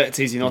lot of it. It's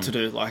easy not to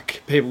do.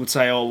 Like, people would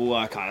say, oh, well,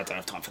 I don't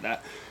have time for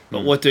that.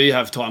 But what do you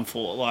have time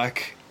for?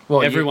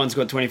 Everyone's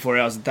got 24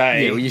 hours a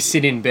day. Yeah, well, you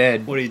sit in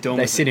bed. What are you doing?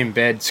 They sit in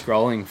bed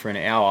scrolling for an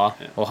hour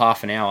or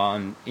half an hour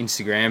on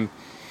Instagram,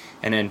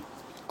 and then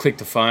click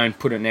the phone,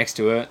 put it next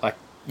to it. Like,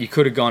 you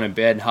could have gone to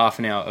bed half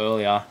an hour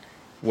earlier,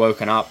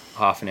 woken up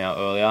half an hour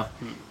earlier,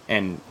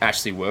 and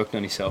actually worked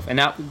on yourself. And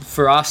that,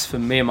 for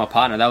me and my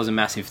partner, that was a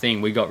massive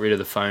thing. We got rid of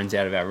the phones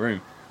out of our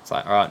room. It's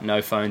like, all right,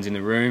 no phones in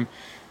the room.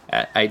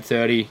 At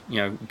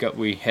 8:30,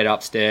 we head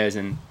upstairs,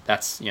 and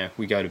that's,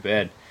 we go to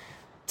bed.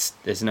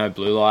 There's no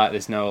blue light.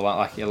 There's no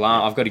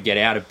alarm. I've got to get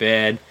out of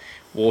bed,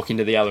 walk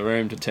into the other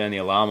room to turn the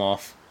alarm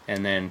off,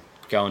 and then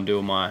go and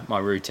do my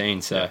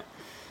routine. So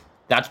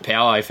that's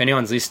power. If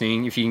anyone's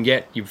listening, if you can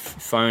get your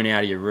phone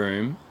out of your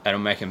room, that'll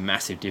make a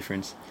massive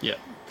difference. Yeah.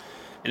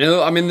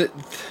 And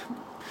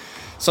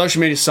social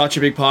media is such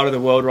a big part of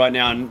the world right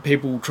now, and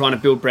people trying to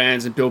build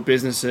brands and build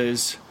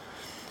businesses.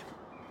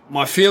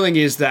 My feeling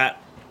is that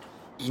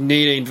you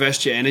need to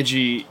invest your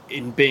energy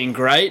in being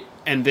great,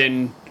 and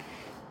then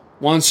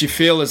once you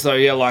feel as though,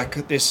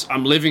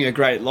 I'm living a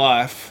great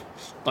life,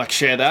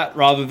 share that,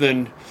 rather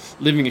than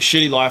living a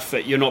shitty life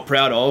that you're not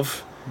proud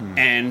of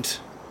and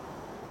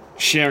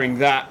sharing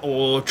that,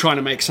 or trying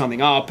to make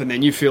something up, and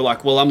then you feel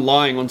like, well, I'm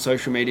lying on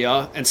social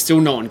media and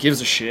still no one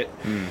gives a shit.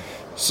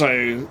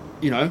 So,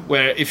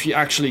 where if you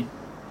actually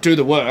do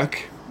the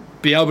work,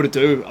 be able to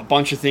do a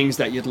bunch of things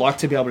that you'd like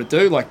to be able to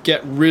do, like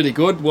get really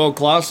good, world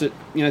class at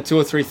 2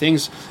 or 3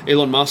 things.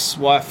 Elon Musk's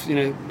wife,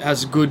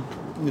 there's a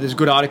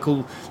good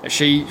article that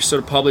she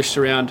sort of published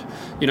around,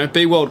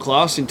 be world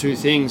class in 2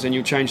 things and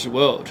you'll change the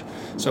world.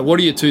 So what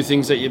are your 2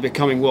 things that you're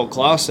becoming world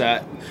class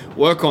at?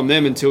 Work on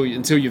them until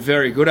you're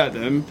very good at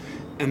them,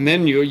 and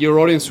then your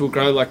audience will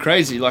grow like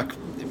crazy.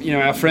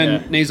 Our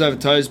friend Knees Over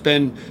Toes,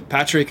 Ben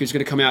Patrick, who's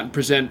going to come out and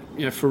present,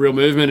 for Real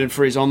Movement and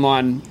for his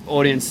online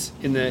audience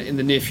in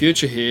the near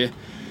future here.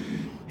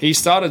 He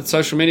started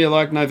social media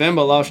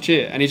November last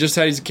year, and he just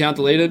had his account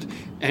deleted,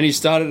 and he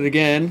started it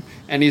again,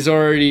 and he's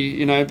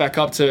already, back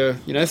up to,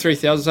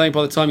 3,000 something.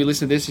 By the time you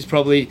listen to this, he's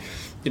probably,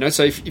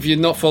 so if you're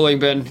not following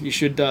Ben, you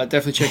should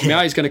definitely check him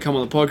out. He's going to come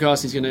on the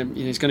podcast. He's going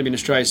to be in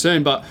Australia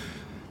soon, but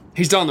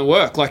he's done the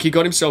work. He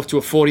got himself to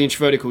a 40-inch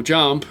vertical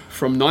jump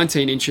from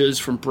 19 inches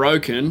from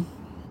broken.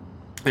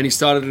 And he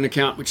started an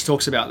account which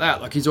talks about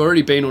that. He's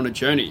already been on a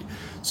journey.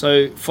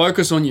 So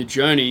focus on your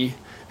journey.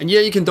 And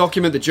you can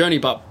document the journey,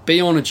 but be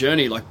on a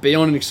journey. Be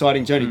on an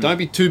exciting journey. Don't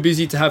be too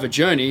busy to have a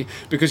journey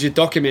because you're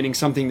documenting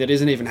something that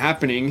isn't even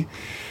happening.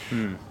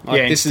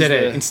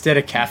 Instead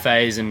of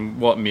cafes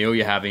and what meal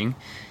you're having,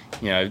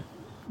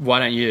 why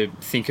don't you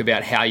think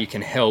about how you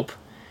can help?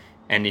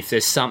 And if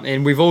there's something,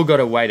 and we've all got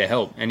a way to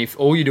help. And if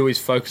all you do is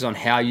focus on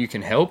how you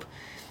can help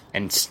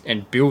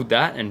and build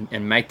that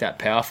and make that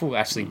powerful,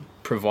 actually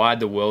provide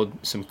the world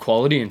some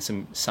quality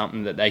and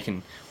something that they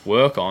can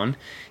work on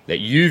that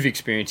you've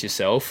experienced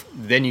yourself,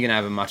 then you're going to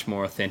have a much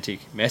more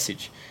authentic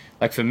message.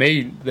 For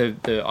me,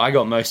 I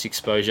got most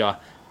exposure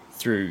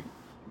through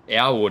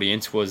our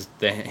audience was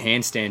the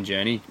handstand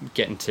journey,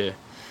 getting to,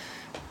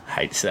 I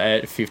hate to say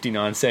it,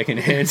 59-second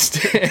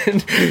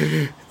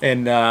handstand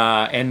and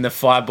the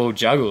 5-ball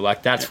juggle.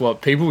 Like, that's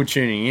what people were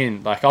tuning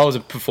in. Like, I was a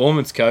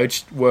performance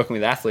coach working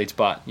with athletes,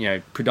 but, you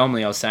know,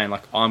 predominantly I was saying,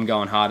 like, I'm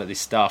going hard at this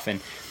stuff.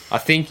 And I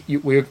think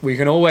we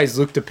can always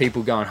look to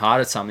people going hard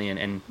at something,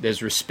 and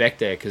there's respect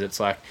there, because it's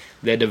like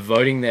they're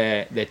devoting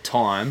their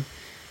time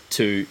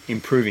to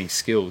improving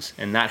skills,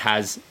 and that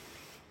has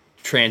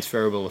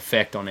transferable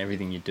effect on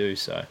everything you do.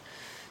 So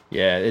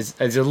yeah,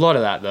 there's a lot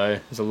of that though.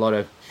 There's a lot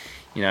of,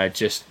 you know,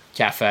 just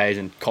cafes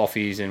and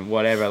coffees and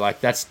whatever.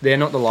 Like, they're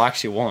not the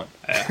likes you want.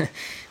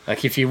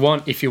 Like, if you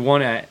want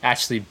to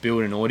actually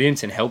build an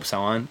audience and help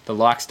someone, the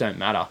likes don't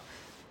matter.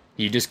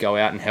 You just go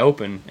out and help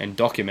and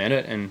document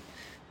it. And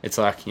it's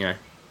like, you know,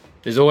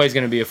 there's always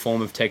going to be a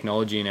form of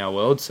technology in our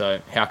world, so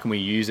how can we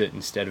use it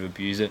instead of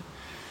abuse it?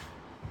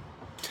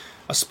 I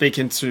was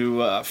speaking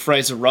to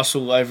Fraser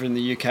Russell over in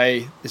the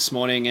UK this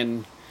morning,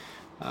 and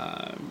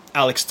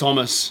Alex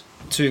Thomas,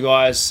 two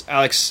guys.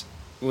 Alex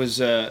was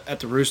at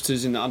the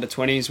Roosters in the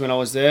under-20s when I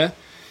was there.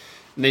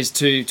 And these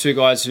two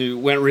guys who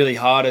went really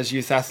hard as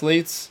youth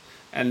athletes,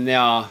 and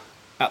now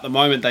at the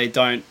moment they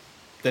don't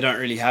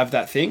really have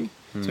that thing.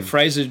 So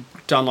Fraser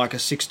done like a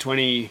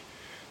 6:20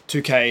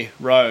 2K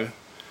row.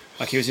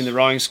 Like, he was in the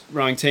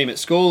rowing team at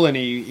school, and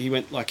he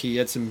went, like, he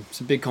had some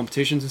big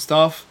competitions and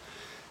stuff.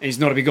 And he's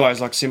not a big guy;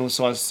 he's like similar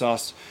size to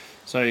us.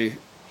 So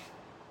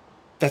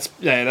that's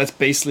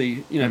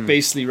beastly, you know,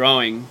 beastly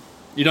rowing.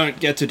 You don't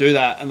get to do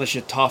that unless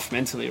you're tough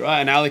mentally, right?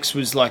 And Alex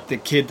was like the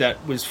kid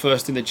that was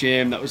first in the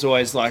gym, that was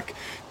always like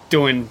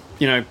doing,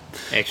 you know,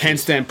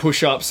 handstand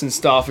push-ups and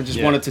stuff, and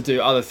just wanted to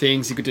do other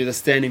things. He could do the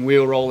standing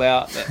wheel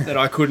rollout that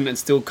I couldn't and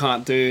still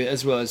can't do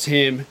as well as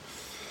him.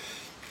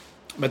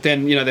 But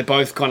then, you know, they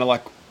both kind of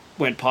like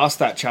went past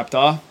that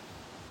chapter,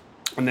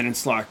 and then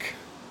it's like,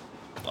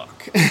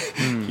 fuck.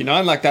 You know,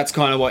 and like, that's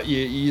kind of what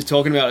you're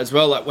talking about as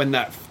well. Like, when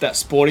that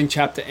sporting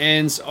chapter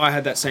ends, I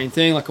had that same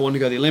thing. Like, I wanted to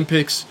go to the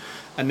Olympics,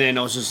 and then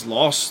I was just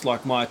lost.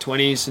 Like, my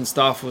 20s and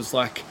stuff was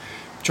like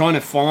trying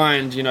to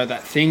find, you know,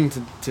 that thing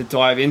to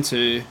dive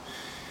into.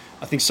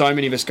 I think so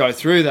many of us go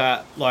through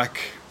that. Like,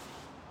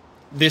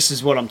 this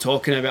is what I'm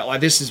talking about.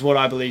 Like, this is what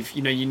I believe,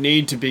 you know, you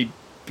need to be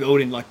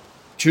building. Like,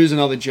 choose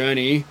another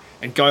journey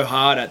and go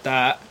hard at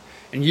that,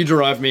 and you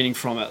derive meaning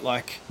from it.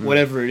 Like,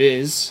 whatever it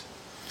is.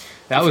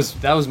 That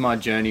was my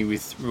journey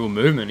with Real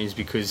Movement, is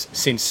because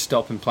since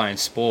stopping playing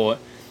sport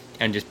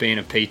and just being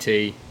a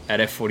PT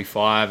at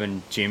F45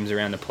 and gyms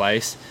around the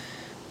place,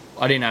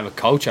 I didn't have a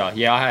culture.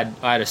 Yeah,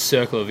 I had a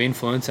circle of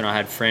influence, and I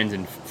had friends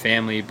and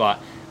family, but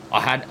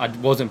I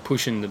wasn't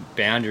pushing the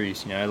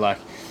boundaries, you know, like.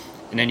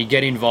 And then you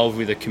get involved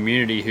with a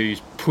community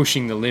who's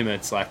pushing the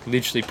limits, like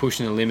literally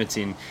pushing the limits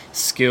in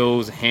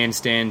skills,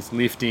 handstands,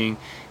 lifting,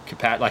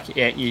 like,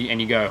 and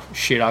you go,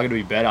 shit, I got to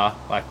be better.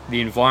 Like,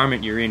 the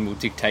environment you're in will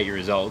dictate your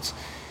results.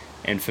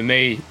 And for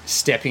me,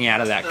 stepping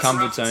out of that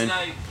comfort zone.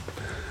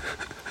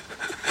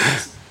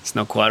 It's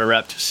not quite a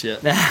wrap just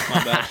yet. My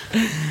bad.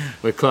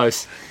 We're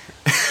close.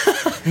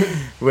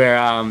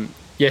 Where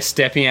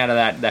stepping out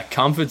of that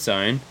comfort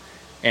zone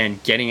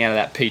and getting out of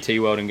that PT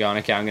world and going,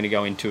 okay, I'm going to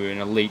go into an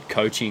elite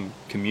coaching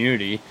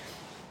community.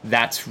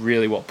 That's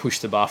really what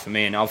pushed the bar for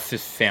me, and I've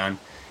just found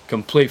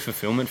complete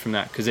fulfillment from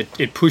that, because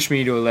it pushed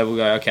me to a level,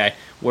 go, okay,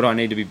 what do I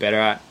need to be better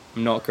at?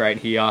 I'm not great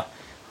here. I'm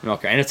not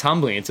great. And it's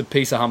humbling. It's a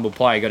piece of humble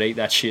pie. You got to eat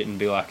that shit and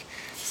be like,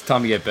 it's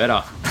time to get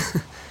better.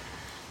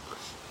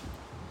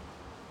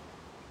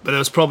 But there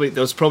was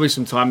probably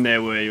some time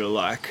there where you were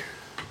like,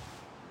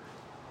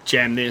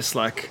 jam this,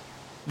 like,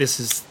 this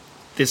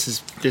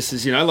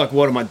is, you know, like,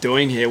 what am I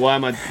doing here? Why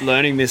am I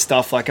learning this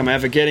stuff? Like, am I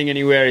ever getting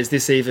anywhere? Is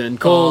this even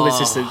cool? Is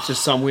this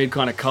just some weird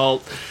kind of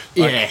cult?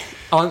 Like, yeah.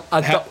 How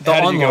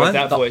did you go with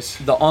that voice?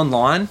 The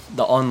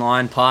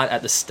online part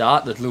at the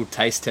start, the little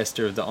taste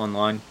tester of the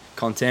online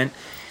content,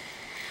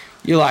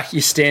 you're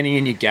standing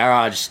in your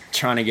garage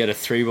trying to get a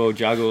 3-ball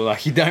juggle.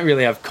 Like, you don't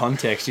really have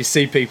context. You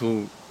see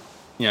people,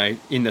 you know,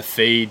 in the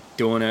feed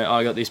doing it. Oh,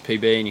 I got this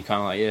PB, and you're kind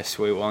of like, yeah,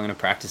 sweet, well, I'm going to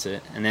practice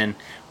it. And then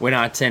when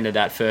I attended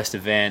that first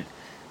event,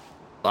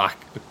 like,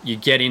 you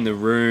get in the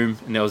room,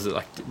 and there was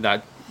like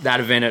that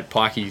event at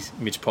Pikey's,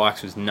 Mitch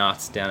Pikes was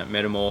nuts down at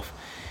Metamorph.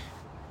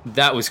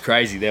 That was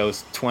crazy. There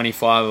was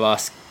 25 of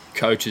us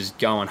coaches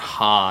going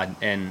hard,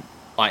 and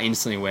I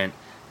instantly went,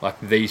 like,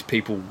 these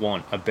people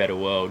want a better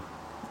world.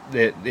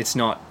 It's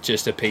not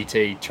just a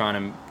PT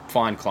trying to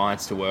find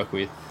clients to work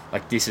with.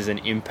 Like, this is an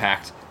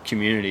impact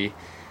community,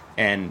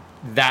 and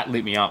that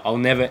lit me up. I'll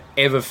never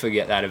ever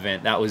forget that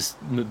event. That was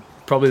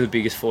probably the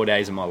biggest 4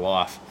 days of my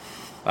life.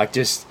 Like,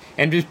 just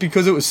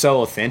because it was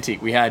so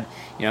authentic. We had,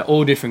 you know,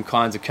 all different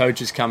kinds of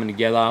coaches coming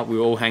together. We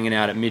were all hanging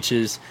out at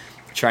Mitch's,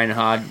 training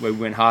hard. We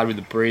went hard with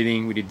the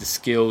breathing. We did the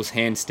skills,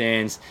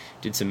 handstands,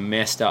 did some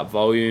messed up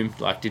volume,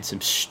 like, did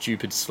some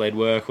stupid sled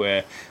work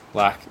where,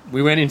 like,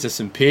 we went into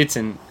some pits,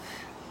 and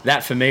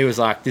that for me was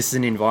like, this is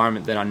an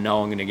environment that I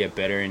know I'm going to get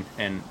better in,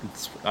 and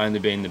it's only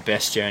been the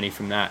best journey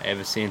from that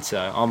ever since.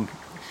 So I'm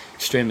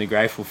extremely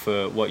grateful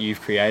for what you've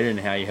created and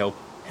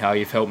how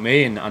you've helped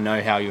me, and I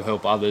know how you'll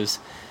help others.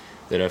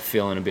 that are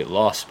feeling a bit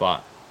lost.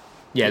 But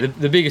yeah,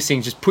 the biggest thing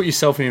is just put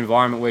yourself in an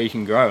environment where you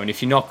can grow. And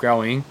if you're not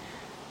growing,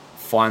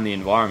 find the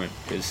environment,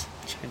 because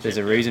there's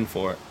a reason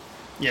for it.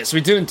 Yeah, so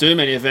we didn't do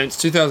many events.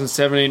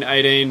 2017,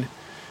 18,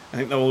 I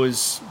think there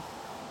was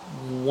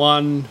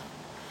one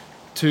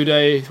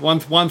 3-day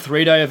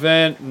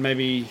event, and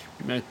maybe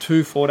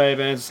 2 4-day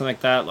events or something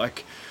like that.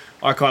 Like,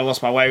 I kind of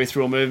lost my way with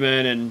real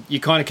movement, and you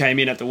kind of came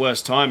in at the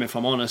worst time, if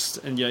I'm honest.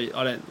 And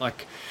I don't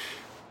like.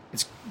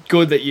 It's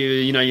good that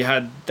you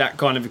had that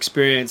kind of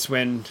experience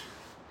when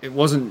it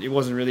wasn't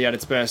really at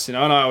its best. And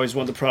I always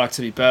want the product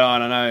to be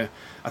better. And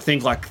I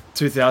think like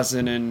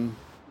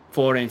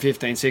 2014,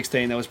 15,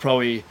 16, there was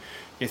probably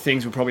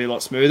things were probably a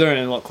lot smoother and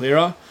a lot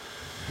clearer.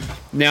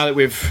 Now that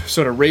we've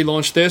sort of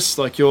relaunched this,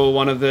 like, you're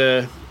one of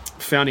the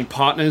founding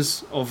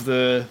partners of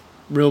the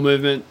Real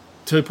Movement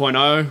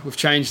 2.0. We've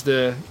changed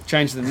the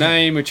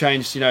name. We've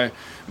changed, and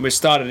we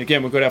started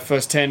again. We've got our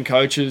first 10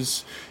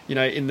 coaches, in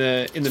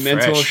the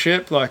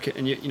mentorship. Like,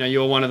 and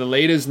you're one of the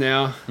leaders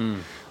now.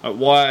 Like,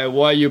 why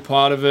are you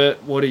part of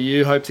it? What do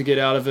you hope to get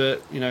out of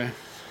it?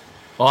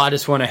 Well, I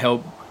just want to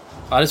help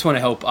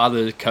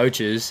other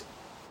coaches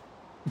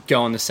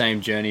go on the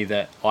same journey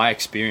that I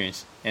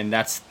experienced, and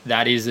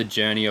that is a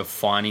journey of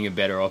finding a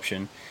better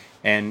option.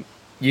 And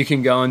you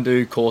can go and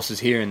do courses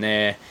here and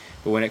there,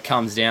 but when it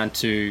comes down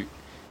to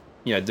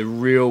the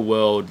real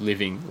world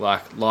living,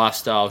 like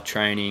lifestyle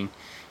training,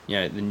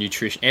 the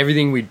nutrition,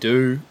 everything we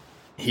do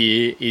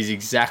here is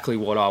exactly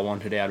what I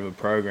wanted out of a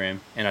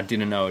program, and I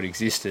didn't know it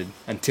existed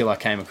until I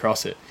came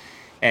across it.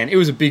 And it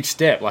was a big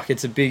step. Like,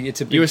 it's a big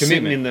commitment. You were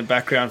sitting in the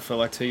background for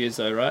like 2 years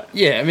though, right?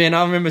 Yeah, I mean,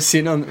 I remember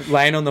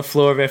laying on the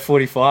floor of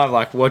F45,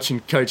 like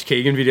watching Coach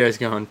Keegan videos,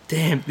 going,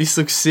 "Damn, this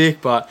looks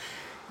sick," but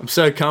I'm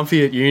so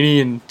comfy at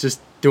uni and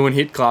just doing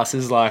HIIT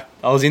classes. Like,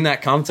 I was in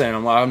that comfort zone.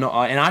 I'm like, I'm not.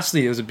 And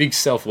actually, it was a big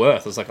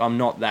self-worth. I was like, I'm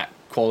not that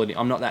quality.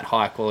 I'm not that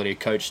high quality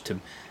coach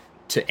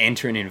to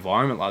enter an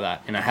environment like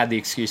that. And I had the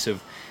excuse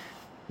of,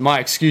 my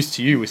excuse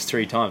to you was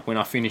 3 times. When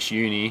I finish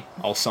uni,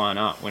 I'll sign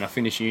up. When I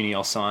finish uni,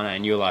 I'll sign up.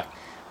 And you're like,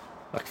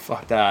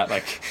 fuck that.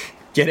 Like,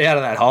 get out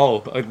of that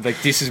hole.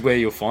 Like, this is where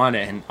you'll find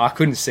it. And I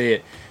couldn't see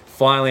it.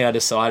 Finally, I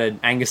decided,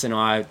 Angus and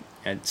I,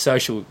 and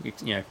social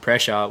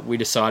pressure, we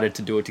decided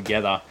to do it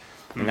together.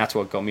 And that's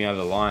what got me over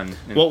the line.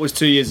 And what was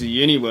 2 years of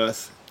uni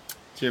worth?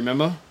 Do you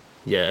remember?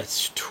 Yeah,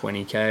 it's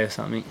 20k or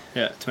something.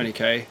 Yeah,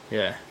 20k.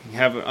 Yeah.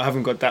 I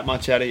haven't got that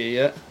much out of you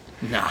yet.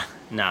 Nah.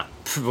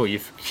 Well,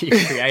 you've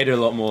created a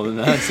lot more than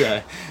that.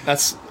 So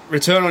that's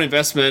return on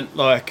investment.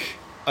 Like,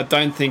 I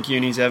don't think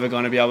uni's ever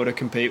going to be able to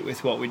compete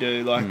with what we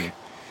do. Like,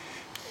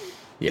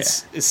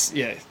 it's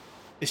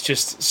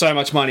just so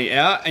much money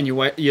out, and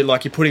you're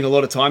putting a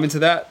lot of time into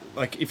that.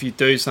 Like, if you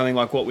do something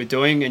like what we're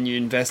doing and you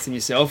invest in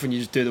yourself and you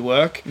just do the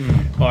work,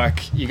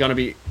 like, you're going to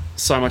be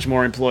so much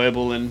more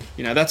employable. And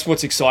that's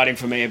what's exciting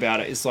for me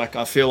about it. Is like,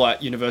 I feel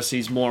like university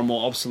is more and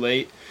more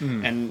obsolete,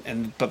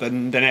 but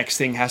then the next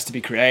thing has to be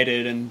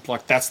created, and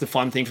like, that's the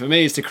fun thing for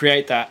me, is to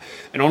create that.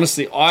 And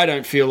honestly, I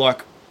don't feel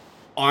like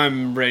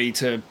I'm ready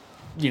to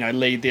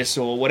lead this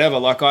or whatever.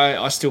 Like,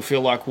 I still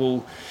feel like,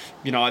 well,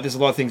 there's a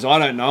lot of things I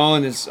don't know,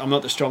 and I'm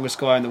not the strongest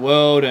guy in the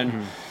world,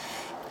 and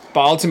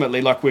but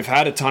ultimately, like, we've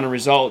had a ton of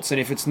results, and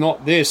if it's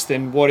not this,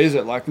 then what is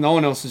it? Like, no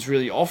one else is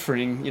really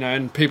offering,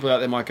 and people out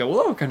there might go,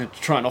 well, I'm going to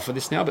try and offer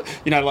this now, but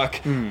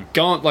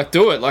go on, like,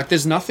 do it. Like,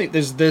 there's nothing,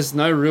 there's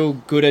no real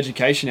good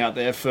education out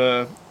there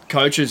for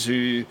coaches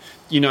who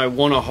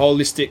want a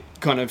holistic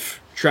kind of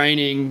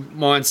training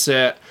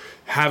mindset,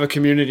 have a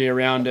community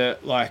around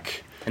it,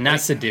 like. And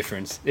that's the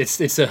difference. It's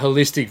a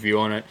holistic view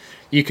on it.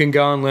 You can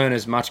go and learn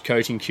as much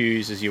coaching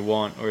cues as you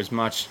want, or as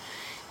much,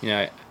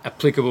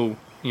 applicable,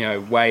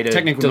 way to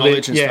technical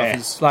knowledge and stuff.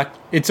 Is like,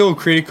 it's all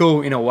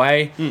critical in a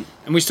way.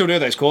 And we still do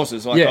those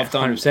courses. Like, I've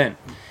done 100%.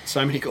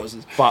 So many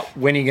courses. But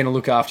when are you going to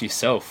look after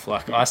yourself?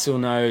 Like, I still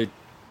know,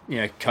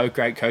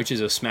 great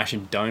coaches are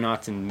smashing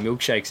donuts and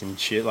milkshakes and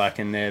shit, like,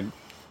 and they've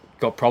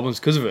got problems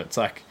because of it. It's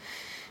like,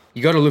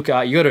 you got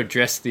to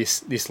address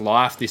this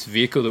life, this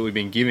vehicle that we've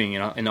been giving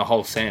in a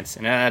whole sense.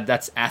 And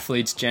that's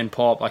athletes, Gen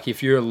Pop. Like,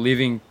 if you're a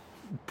living,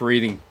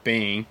 breathing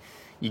being,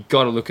 you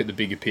got to look at the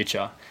bigger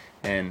picture.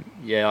 And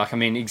yeah, like, I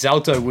mean,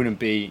 Exalto wouldn't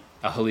be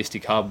a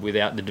holistic hub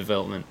without the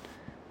development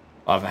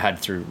I've had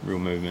through Real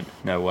Movement.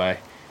 No way.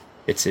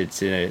 It's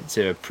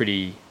a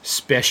pretty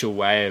special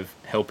way of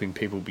helping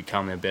people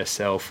become their best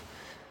self.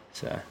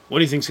 So, what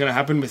do you think's going to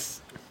happen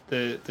with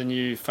the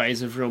new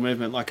phase of Real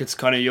Movement? Like, it's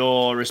kind of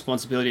your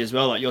responsibility as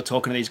well. Like, you're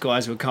talking to these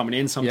guys who are coming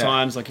in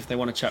sometimes. Like, if they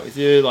want to chat with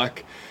you,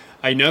 like,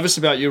 are you nervous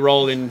about your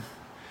role in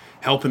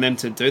helping them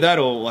to do that,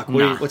 or like,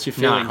 what's your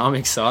feeling? No, I'm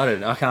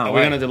excited. I can't wait. Are we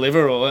going to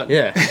deliver, or what?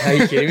 Yeah. Are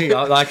you kidding me?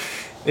 Like,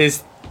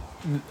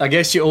 I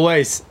guess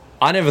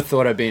I never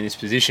thought I'd be in this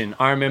position.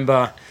 I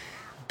remember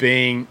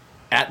being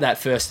at that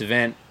first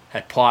event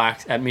at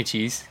Pike's, at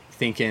Mitchie's,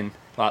 thinking,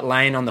 like,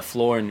 laying on the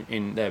floor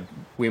in the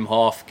Wim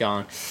Hof,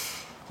 going,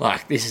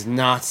 like, this is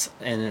nuts.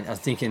 And I was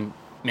thinking,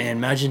 man,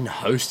 imagine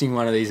hosting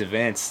one of these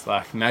events.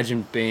 Like,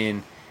 imagine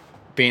being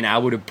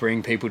able to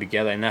bring people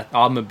together. And that,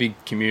 I'm a big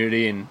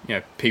community and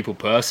people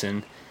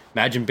person.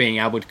 imagine being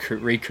able to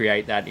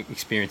recreate that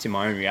experience in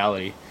my own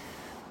reality.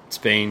 It's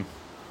been,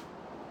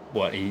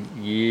 what, a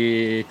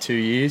year, 2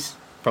 years?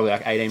 Probably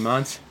like 18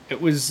 months.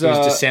 It was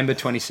December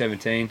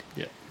 2017.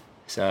 Yeah.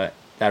 So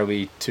that'll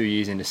be 2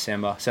 years in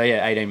December. So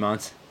yeah, 18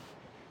 months.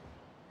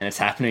 And it's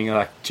happening,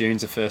 like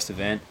June's the first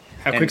event.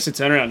 How quick's the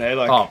turnaround, eh?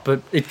 Like,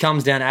 but it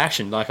comes down to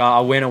action. Like I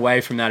went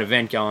away from that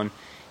event going,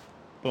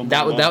 boom,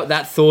 boom, boom.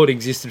 that thought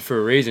existed for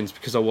a reason. It's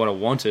because of what I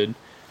wanted.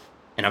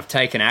 And I've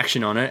taken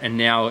action on it. And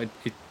now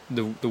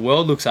the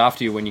world looks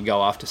after you when you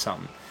go after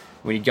something.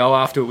 When you go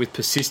after it with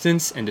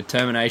persistence and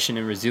determination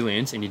and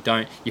resilience, and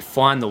you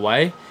find the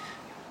way,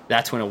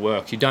 that's when it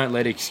works. You don't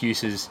let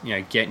excuses,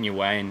 get in your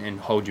way and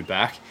hold you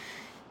back.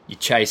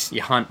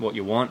 You hunt what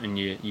you want, and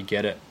you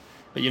get it.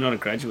 But you're not a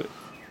graduate.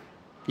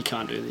 You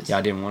can't do this. Yeah,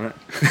 I didn't want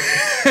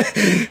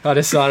it. I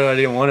decided I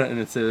didn't want it,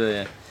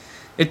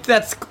 and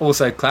that's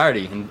also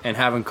clarity and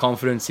having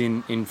confidence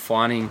in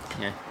finding,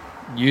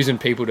 using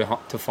people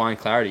to find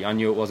clarity. I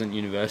knew it wasn't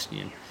university,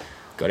 and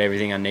got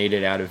everything I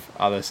needed out of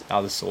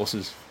other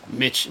sources.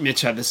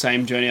 Mitch had the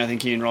same journey. I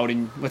think he enrolled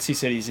in. He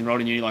said he's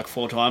enrolled in uni like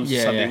 4 times or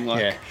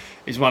something.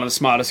 He's one of the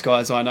smartest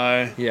guys I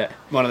know. Yeah,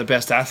 one of the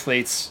best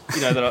athletes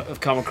that I've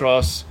come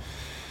across.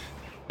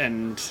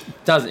 And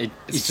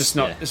it's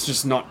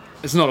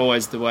not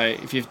always the way.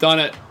 If you've done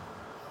it,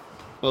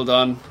 well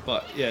done.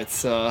 But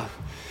it's and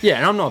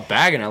I'm not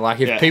bagging it. Like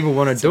if people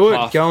want to do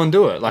it, go and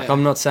do it. Like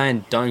I'm not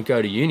saying don't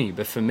go to uni,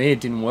 but for me it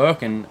didn't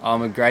work, and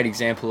I'm a great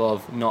example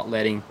of not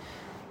letting.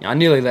 I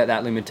nearly let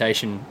that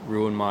limitation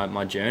ruin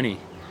my journey.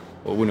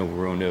 Well, wouldn't have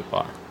ruined it,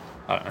 but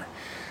I don't know.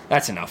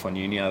 That's enough on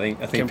uni. I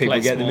think people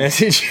get the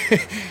message.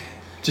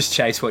 Just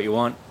chase what you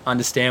want,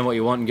 understand what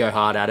you want, and go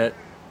hard at it.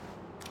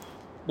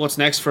 What's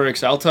next for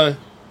Exalto?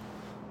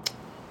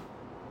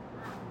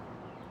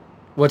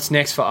 What's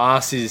next for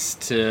us is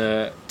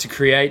to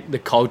create the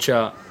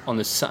culture on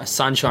the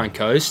Sunshine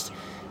Coast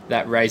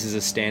that raises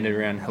a standard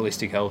around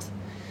holistic health.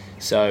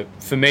 So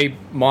for me,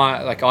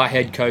 I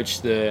head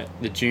coach the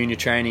junior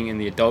training and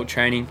the adult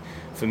training.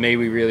 For me,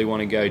 we really want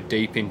to go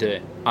deep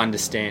into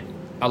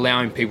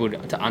allowing people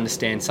to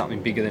understand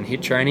something bigger than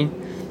HIIT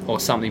training,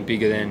 or something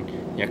bigger than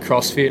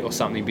CrossFit, or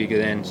something bigger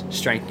than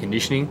strength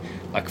conditioning.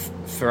 Like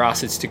for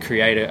us, it's to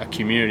create a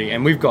community,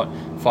 and we've got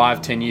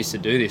 5-10 years to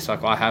do this.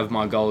 Like I have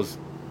my goals,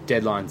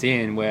 deadlines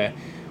in where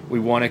we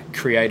want to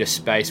create a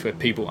space where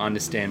people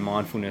understand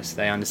mindfulness,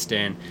 they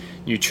understand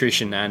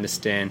nutrition, they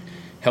understand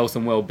health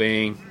and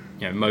well-being,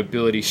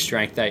 mobility,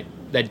 strength.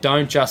 They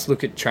don't just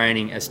look at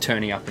training as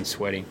turning up and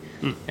sweating.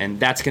 And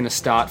that's going to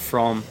start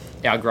from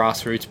our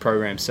grassroots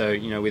program. So,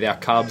 with our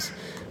cubs,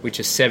 which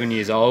are 7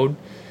 years old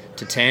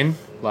to 10,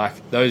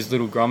 like those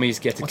little grommies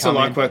get to What's come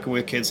in. What's it like working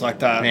with kids like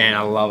that? Man,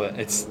 I love it.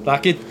 It's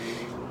like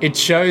it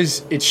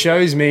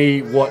shows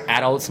me what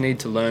adults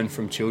need to learn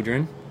from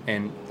children.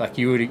 And like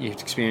you've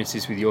experienced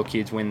this with your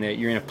kids when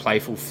you're in a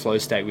playful flow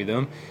state with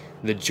them.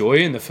 The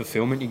joy and the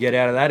fulfillment you get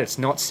out of that, it's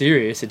not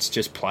serious, it's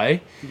just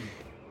play.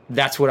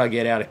 That's what I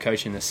get out of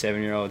coaching the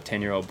 7-year-old,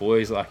 10-year-old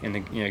boys, like, and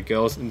the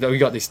girls. We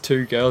got these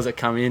 2 girls that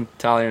come in,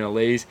 Talia and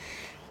Elise.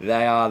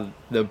 They are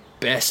the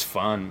best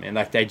fun, and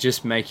like they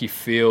just make you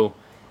feel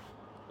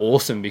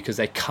awesome because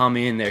they come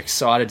in, they're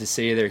excited to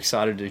see you, they're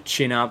excited to do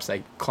chin-ups,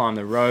 they climb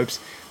the ropes,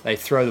 they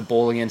throw the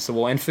ball against the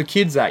wall. And for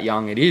kids that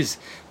young, it is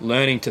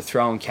learning to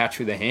throw and catch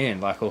with a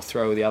hand, or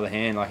throw with the other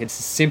hand. Like it's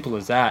as simple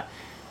as that,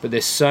 but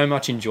there's so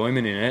much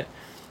enjoyment in it.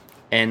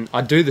 And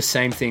I do the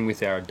same thing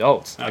with our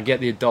adults. I get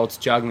the adults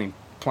juggling,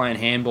 playing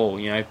handball,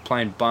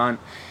 playing bunt,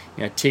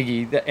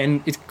 tiggy,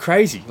 and it's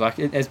crazy. Like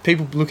as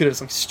people look at it, it's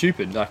like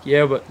stupid. Like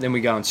but then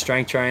we go and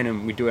strength train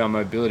and we do our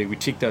mobility. We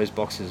tick those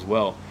boxes as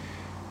well.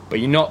 But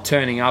you're not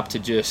turning up to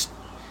just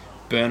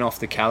burn off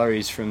the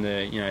calories from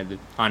the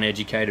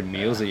uneducated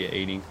meals that you're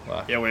eating.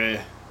 Like,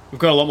 we've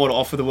got a lot more to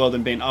offer the world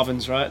than being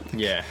ovens, right?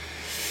 Yeah.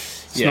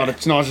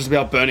 It's not just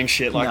about burning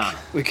shit. Like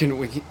we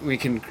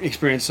can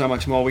experience so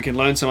much more. We can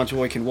learn so much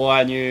more. We can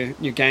wire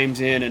new games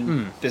in,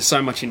 and there's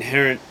so much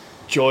inherent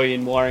joy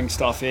in wiring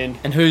stuff in.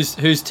 And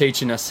who's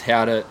teaching us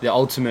how to? The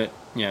ultimate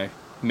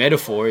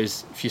metaphor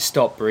is if you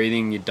stop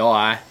breathing, you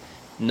die.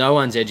 No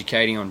one's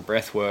educating on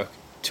breath work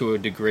to a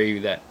degree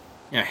that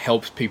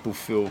helps people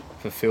feel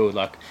fulfilled.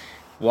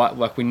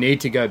 Like we need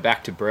to go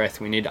back to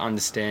breath. We need to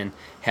understand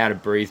how to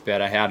breathe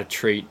better, how to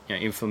treat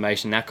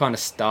inflammation, that kind of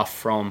stuff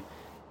from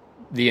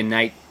the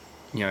innate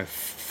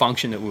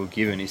function that we were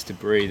given is to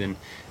breathe. And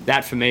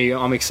that for me,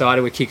 I'm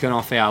excited. We're kicking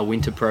off our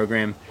winter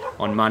program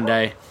on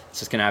Monday. It's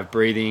just going to have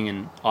breathing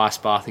and ice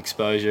bath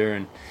exposure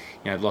and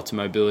lots of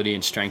mobility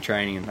and strength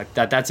training, and like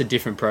that's a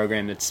different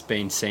program that's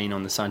been seen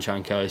on the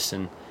Sunshine Coast.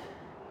 And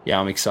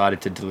I'm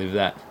excited to deliver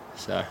that.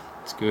 So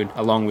it's good.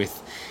 Along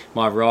with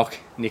my rock,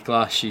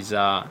 Nicola, she's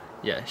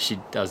she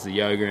does the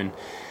yoga and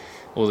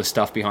all the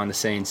stuff behind the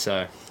scenes.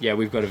 So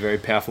we've got a very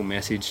powerful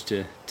message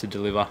to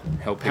deliver,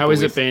 help people. How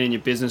has it been in your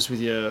business with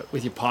your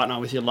partner,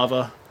 with your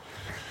lover?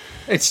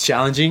 It's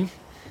challenging.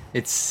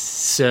 It's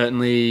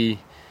certainly,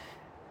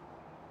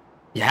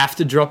 you have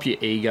to drop your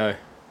ego.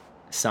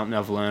 Something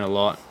I've learned a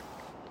lot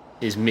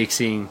is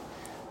mixing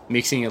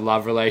a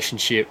love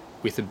relationship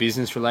with a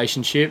business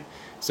relationship,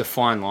 it's a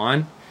fine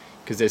line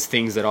because there's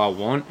things that I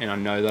want and I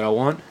know that I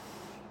want,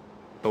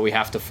 but we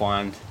have to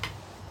find,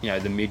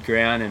 the mid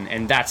ground,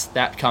 and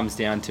that comes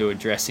down to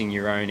addressing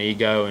your own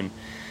ego. And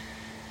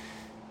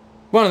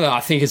I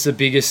think it's the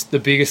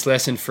biggest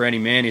lesson for any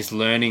man is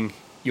learning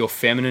your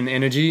feminine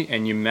energy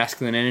and your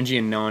masculine energy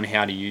and knowing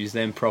how to use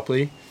them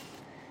properly.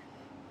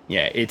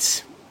 Yeah,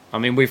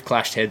 we've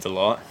clashed heads a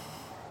lot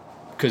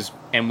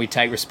and we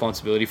take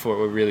responsibility for it.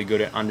 We're really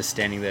good at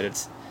understanding that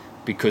it's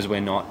because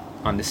we're not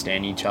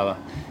understanding each other.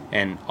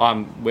 And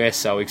we're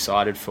so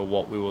excited for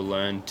what we will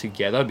learn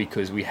together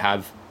because we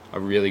have a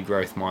really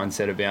growth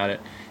mindset about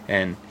it.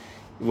 And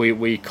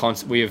we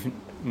have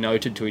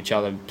noted to each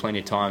other plenty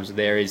of times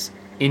there is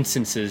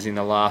instances in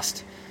the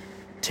last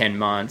 10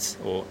 months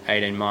or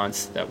 18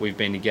 months that we've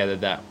been together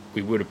that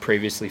we would have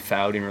previously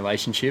failed in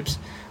relationships,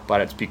 but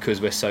it's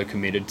because we're so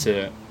committed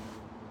to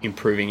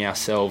improving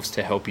ourselves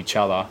to help each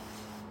other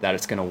that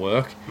it's going to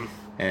work.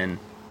 And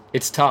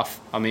it's tough.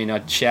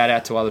 I shout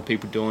out to other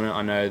people doing it.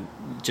 I know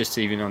just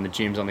even on the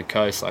gyms on the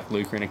coast, like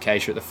Luca and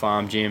Acacia at the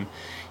farm gym,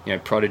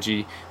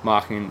 Prodigy,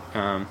 Mark and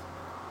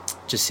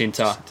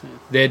Jacinta,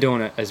 they're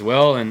doing it as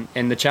well. And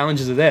the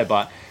challenges are there.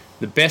 But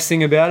the best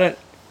thing about it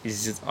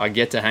is just I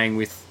get to hang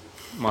with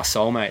my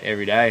soulmate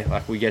every day.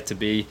 Like, we get to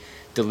be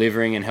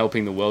delivering and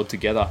helping the world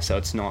together. So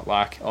it's not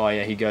like, oh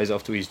yeah, he goes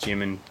off to his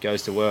gym and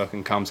goes to work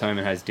and comes home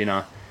and has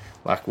dinner.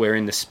 Like, we're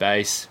in the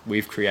space,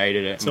 we've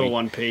created it. It's all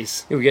one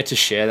piece. We get to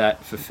share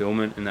that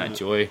fulfillment and that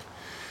joy.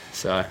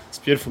 So it's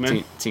beautiful,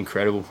 man. It's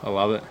incredible. I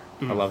love it.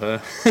 I love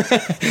her.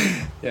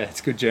 Yeah, it's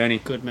a good journey.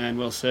 Good, man.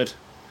 Well said.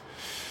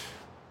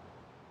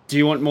 Do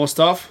you want more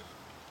stuff?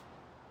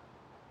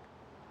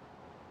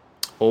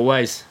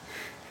 Always.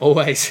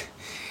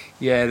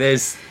 Yeah,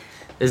 there's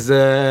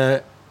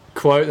a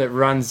quote that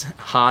runs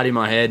hard in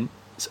my head.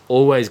 It's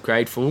always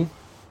grateful,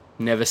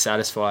 never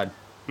satisfied.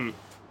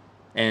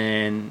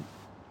 And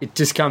it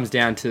just comes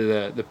down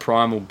to the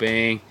primal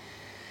being.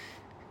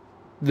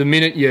 The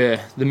minute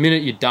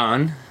you're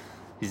done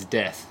is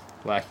death.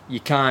 Like, you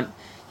can't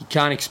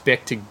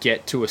expect to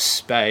get to a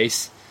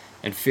space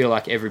and feel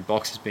like every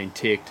box has been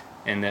ticked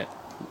and that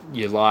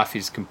your life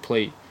is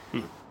complete.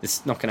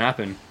 It's not going to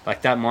happen.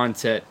 Like, that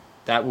mindset,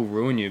 that will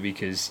ruin you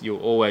because you'll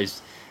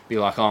always be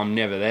like, oh, I'm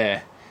never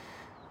there.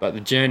 But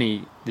the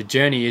journey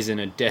isn't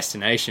a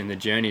destination. The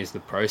journey is the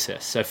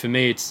process. So for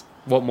me, it's,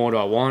 what more do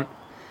I want?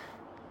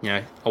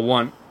 I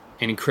want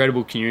an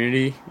incredible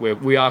community where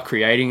we are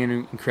creating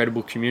an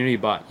incredible community,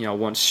 but I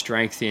want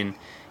strength in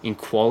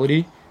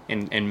quality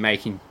and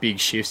making big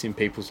shifts in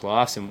people's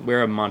lives. And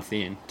we're a month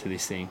in to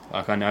this thing.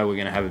 Like, I know we're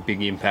going to have a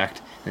big impact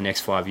in the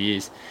next 5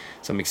 years.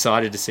 So I'm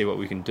excited to see what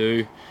we can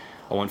do.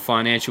 I want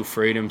financial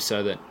freedom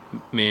so that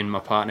me and my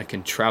partner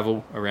can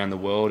travel around the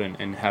world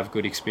and have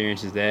good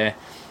experiences there.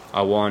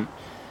 I want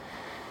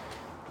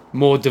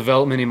more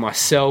development in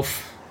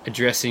myself,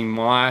 addressing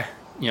my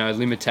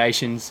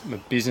limitations, my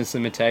business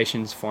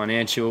limitations,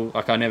 financial.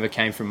 Like, I never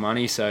came from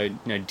money, so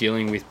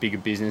dealing with bigger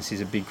business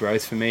is a big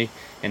growth for me,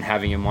 and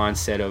having a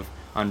mindset of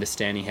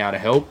understanding how to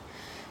help.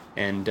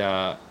 And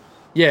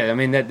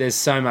there's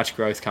so much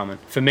growth coming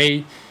for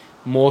me.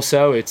 More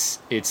so,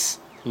 it's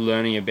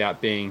learning about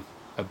being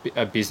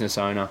a business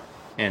owner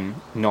and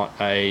not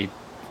a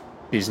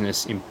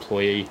business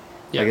employee.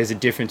 Like, there's a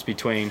difference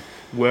between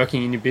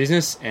working in your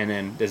business and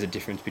then there's a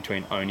difference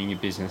between owning your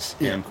business,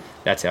 and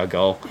that's our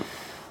goal.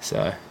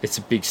 So it's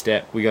a big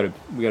step. We got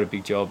a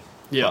big job.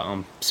 Yeah,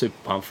 I'm super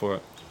pumped for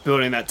it.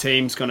 Building that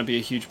team's going to be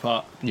a huge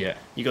part. Yeah,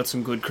 you got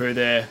some good crew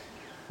there.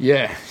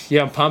 Yeah.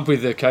 I'm pumped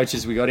with the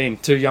coaches we got in.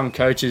 2 young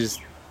coaches.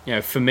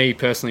 For me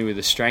personally, with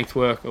the strength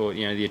work or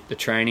the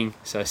training.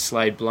 So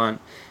Slade Blunt,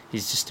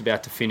 he's just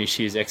about to finish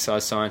his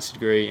exercise science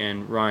degree,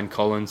 and Ryan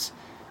Collins,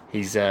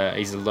 he's a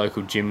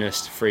local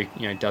gymnast freak.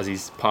 Does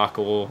his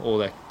parkour, all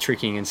that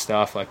tricking and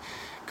stuff. Like,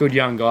 good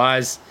young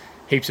guys,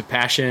 heaps of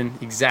passion.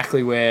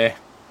 Exactly where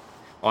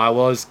I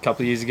was a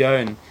couple of years ago,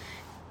 and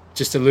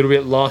just a little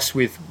bit lost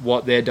with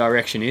what their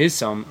direction is.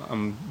 So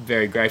I'm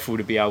very grateful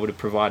to be able to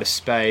provide a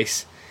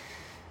space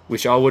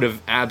which I would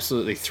have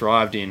absolutely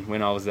thrived in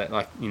when I was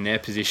in their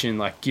position.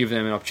 Like, give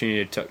them an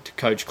opportunity to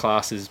coach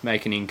classes,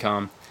 make an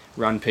income,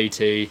 run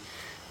PT,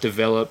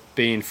 develop,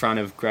 be in front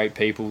of great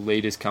people,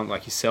 leaders come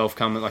like yourself,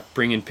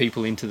 bringing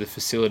people into the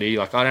facility.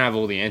 Like, I don't have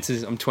all the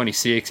answers. I'm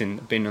 26 and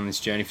I've been on this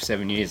journey for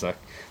 7 years. Like,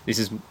 this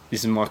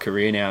is my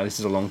career now. This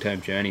is a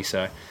long-term journey.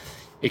 So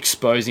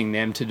exposing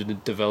them to the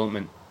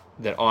development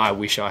that I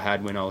wish I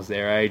had when I was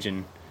their age.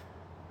 And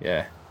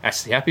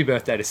actually, happy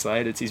birthday to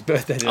Slade. It's his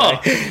birthday today.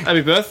 Oh,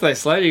 happy birthday,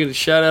 Slade. You get a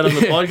shout out on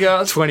the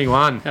podcast.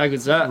 21. How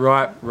good's that?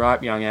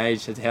 Ripe young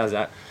age. How's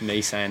that? Me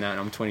saying that, and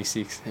I'm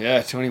 26.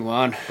 Yeah,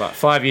 21. But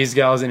 5 years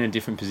ago, I was in a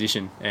different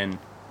position, and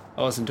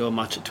I wasn't doing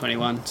much at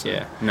 21. So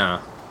yeah, no.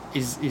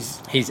 He's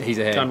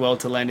ahead. Done well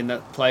to land in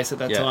that place at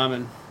that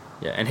time,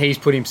 and he's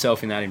put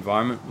himself in that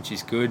environment, which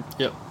is good.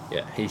 Yep.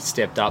 Yeah, he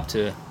stepped up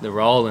to the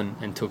role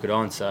and took it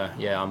on. So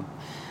yeah, I'm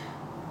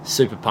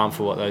super pumped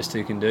for what those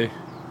two can do,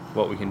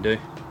 what we can do.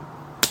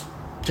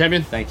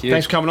 Champion. Thank you.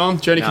 Thanks for coming on.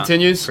 Journey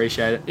continues.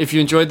 Appreciate it. If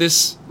you enjoyed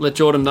this, let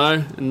Jordan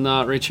know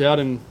and reach out,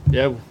 and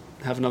we'll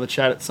have another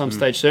chat at some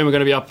stage soon. We're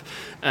going to be up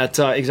at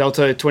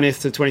Exalto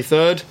 20th to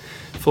 23rd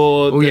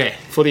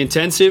for the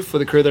intensive, for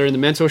the crew that are in the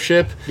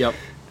mentorship. Yep.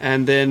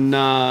 And then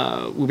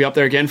we'll be up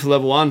there again for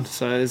level 1.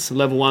 So there's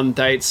level 1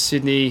 dates,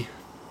 Sydney,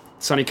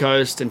 Sunny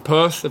Coast and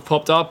Perth have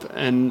popped up,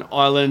 and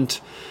Ireland,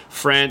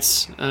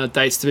 France,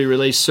 dates to be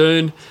released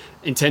soon.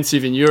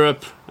 Intensive in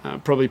Europe,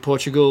 probably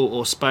Portugal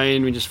or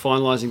Spain. We're just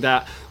finalising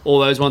that. All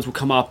those ones will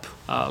come up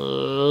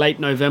late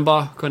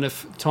November kind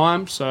of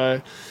time.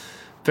 So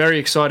very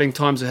exciting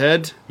times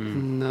ahead.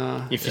 And,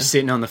 if you're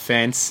sitting on the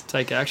fence,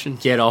 take action.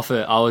 Get off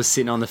it. I was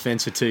sitting on the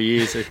fence for 2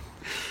 years.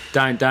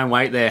 Don't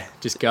wait there.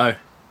 Just go.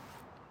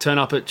 Turn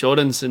up at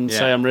Jordan's and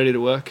say I'm ready to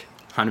work.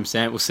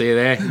 100%. We'll see you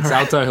there.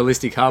 Exalto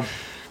Holistic Hub.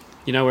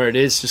 You know where it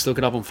is. Just look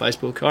it up on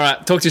Facebook. All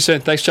right. Talk to you soon.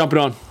 Thanks for jumping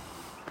on.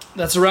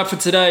 That's a wrap for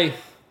today.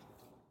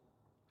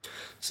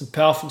 Some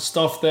powerful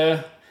stuff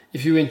there.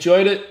 If you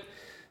enjoyed it,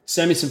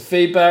 send me some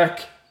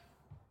feedback.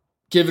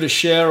 Give it a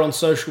share on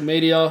social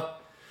media.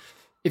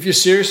 If you're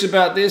serious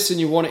about this and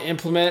you want to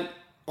implement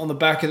on the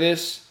back of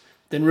this,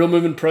 then Real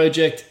Movement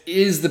Project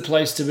is the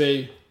place to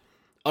be.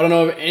 I don't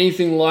know of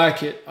anything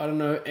like it. I don't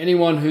know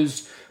anyone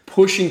who's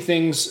pushing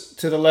things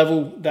to the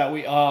level that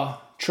we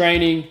are.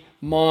 Training,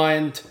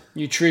 mind,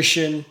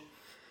 nutrition,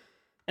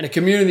 and a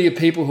community of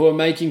people who are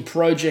making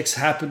projects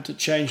happen to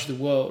change the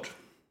world.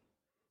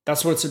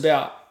 That's what it's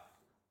about.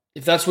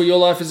 If that's what your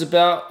life is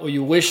about, or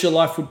you wish your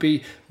life would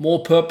be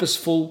more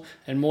purposeful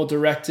and more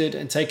directed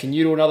and taking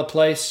you to another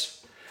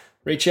place,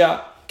 reach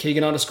out,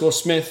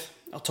 Keegan_Smith.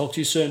 I'll talk to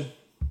you soon.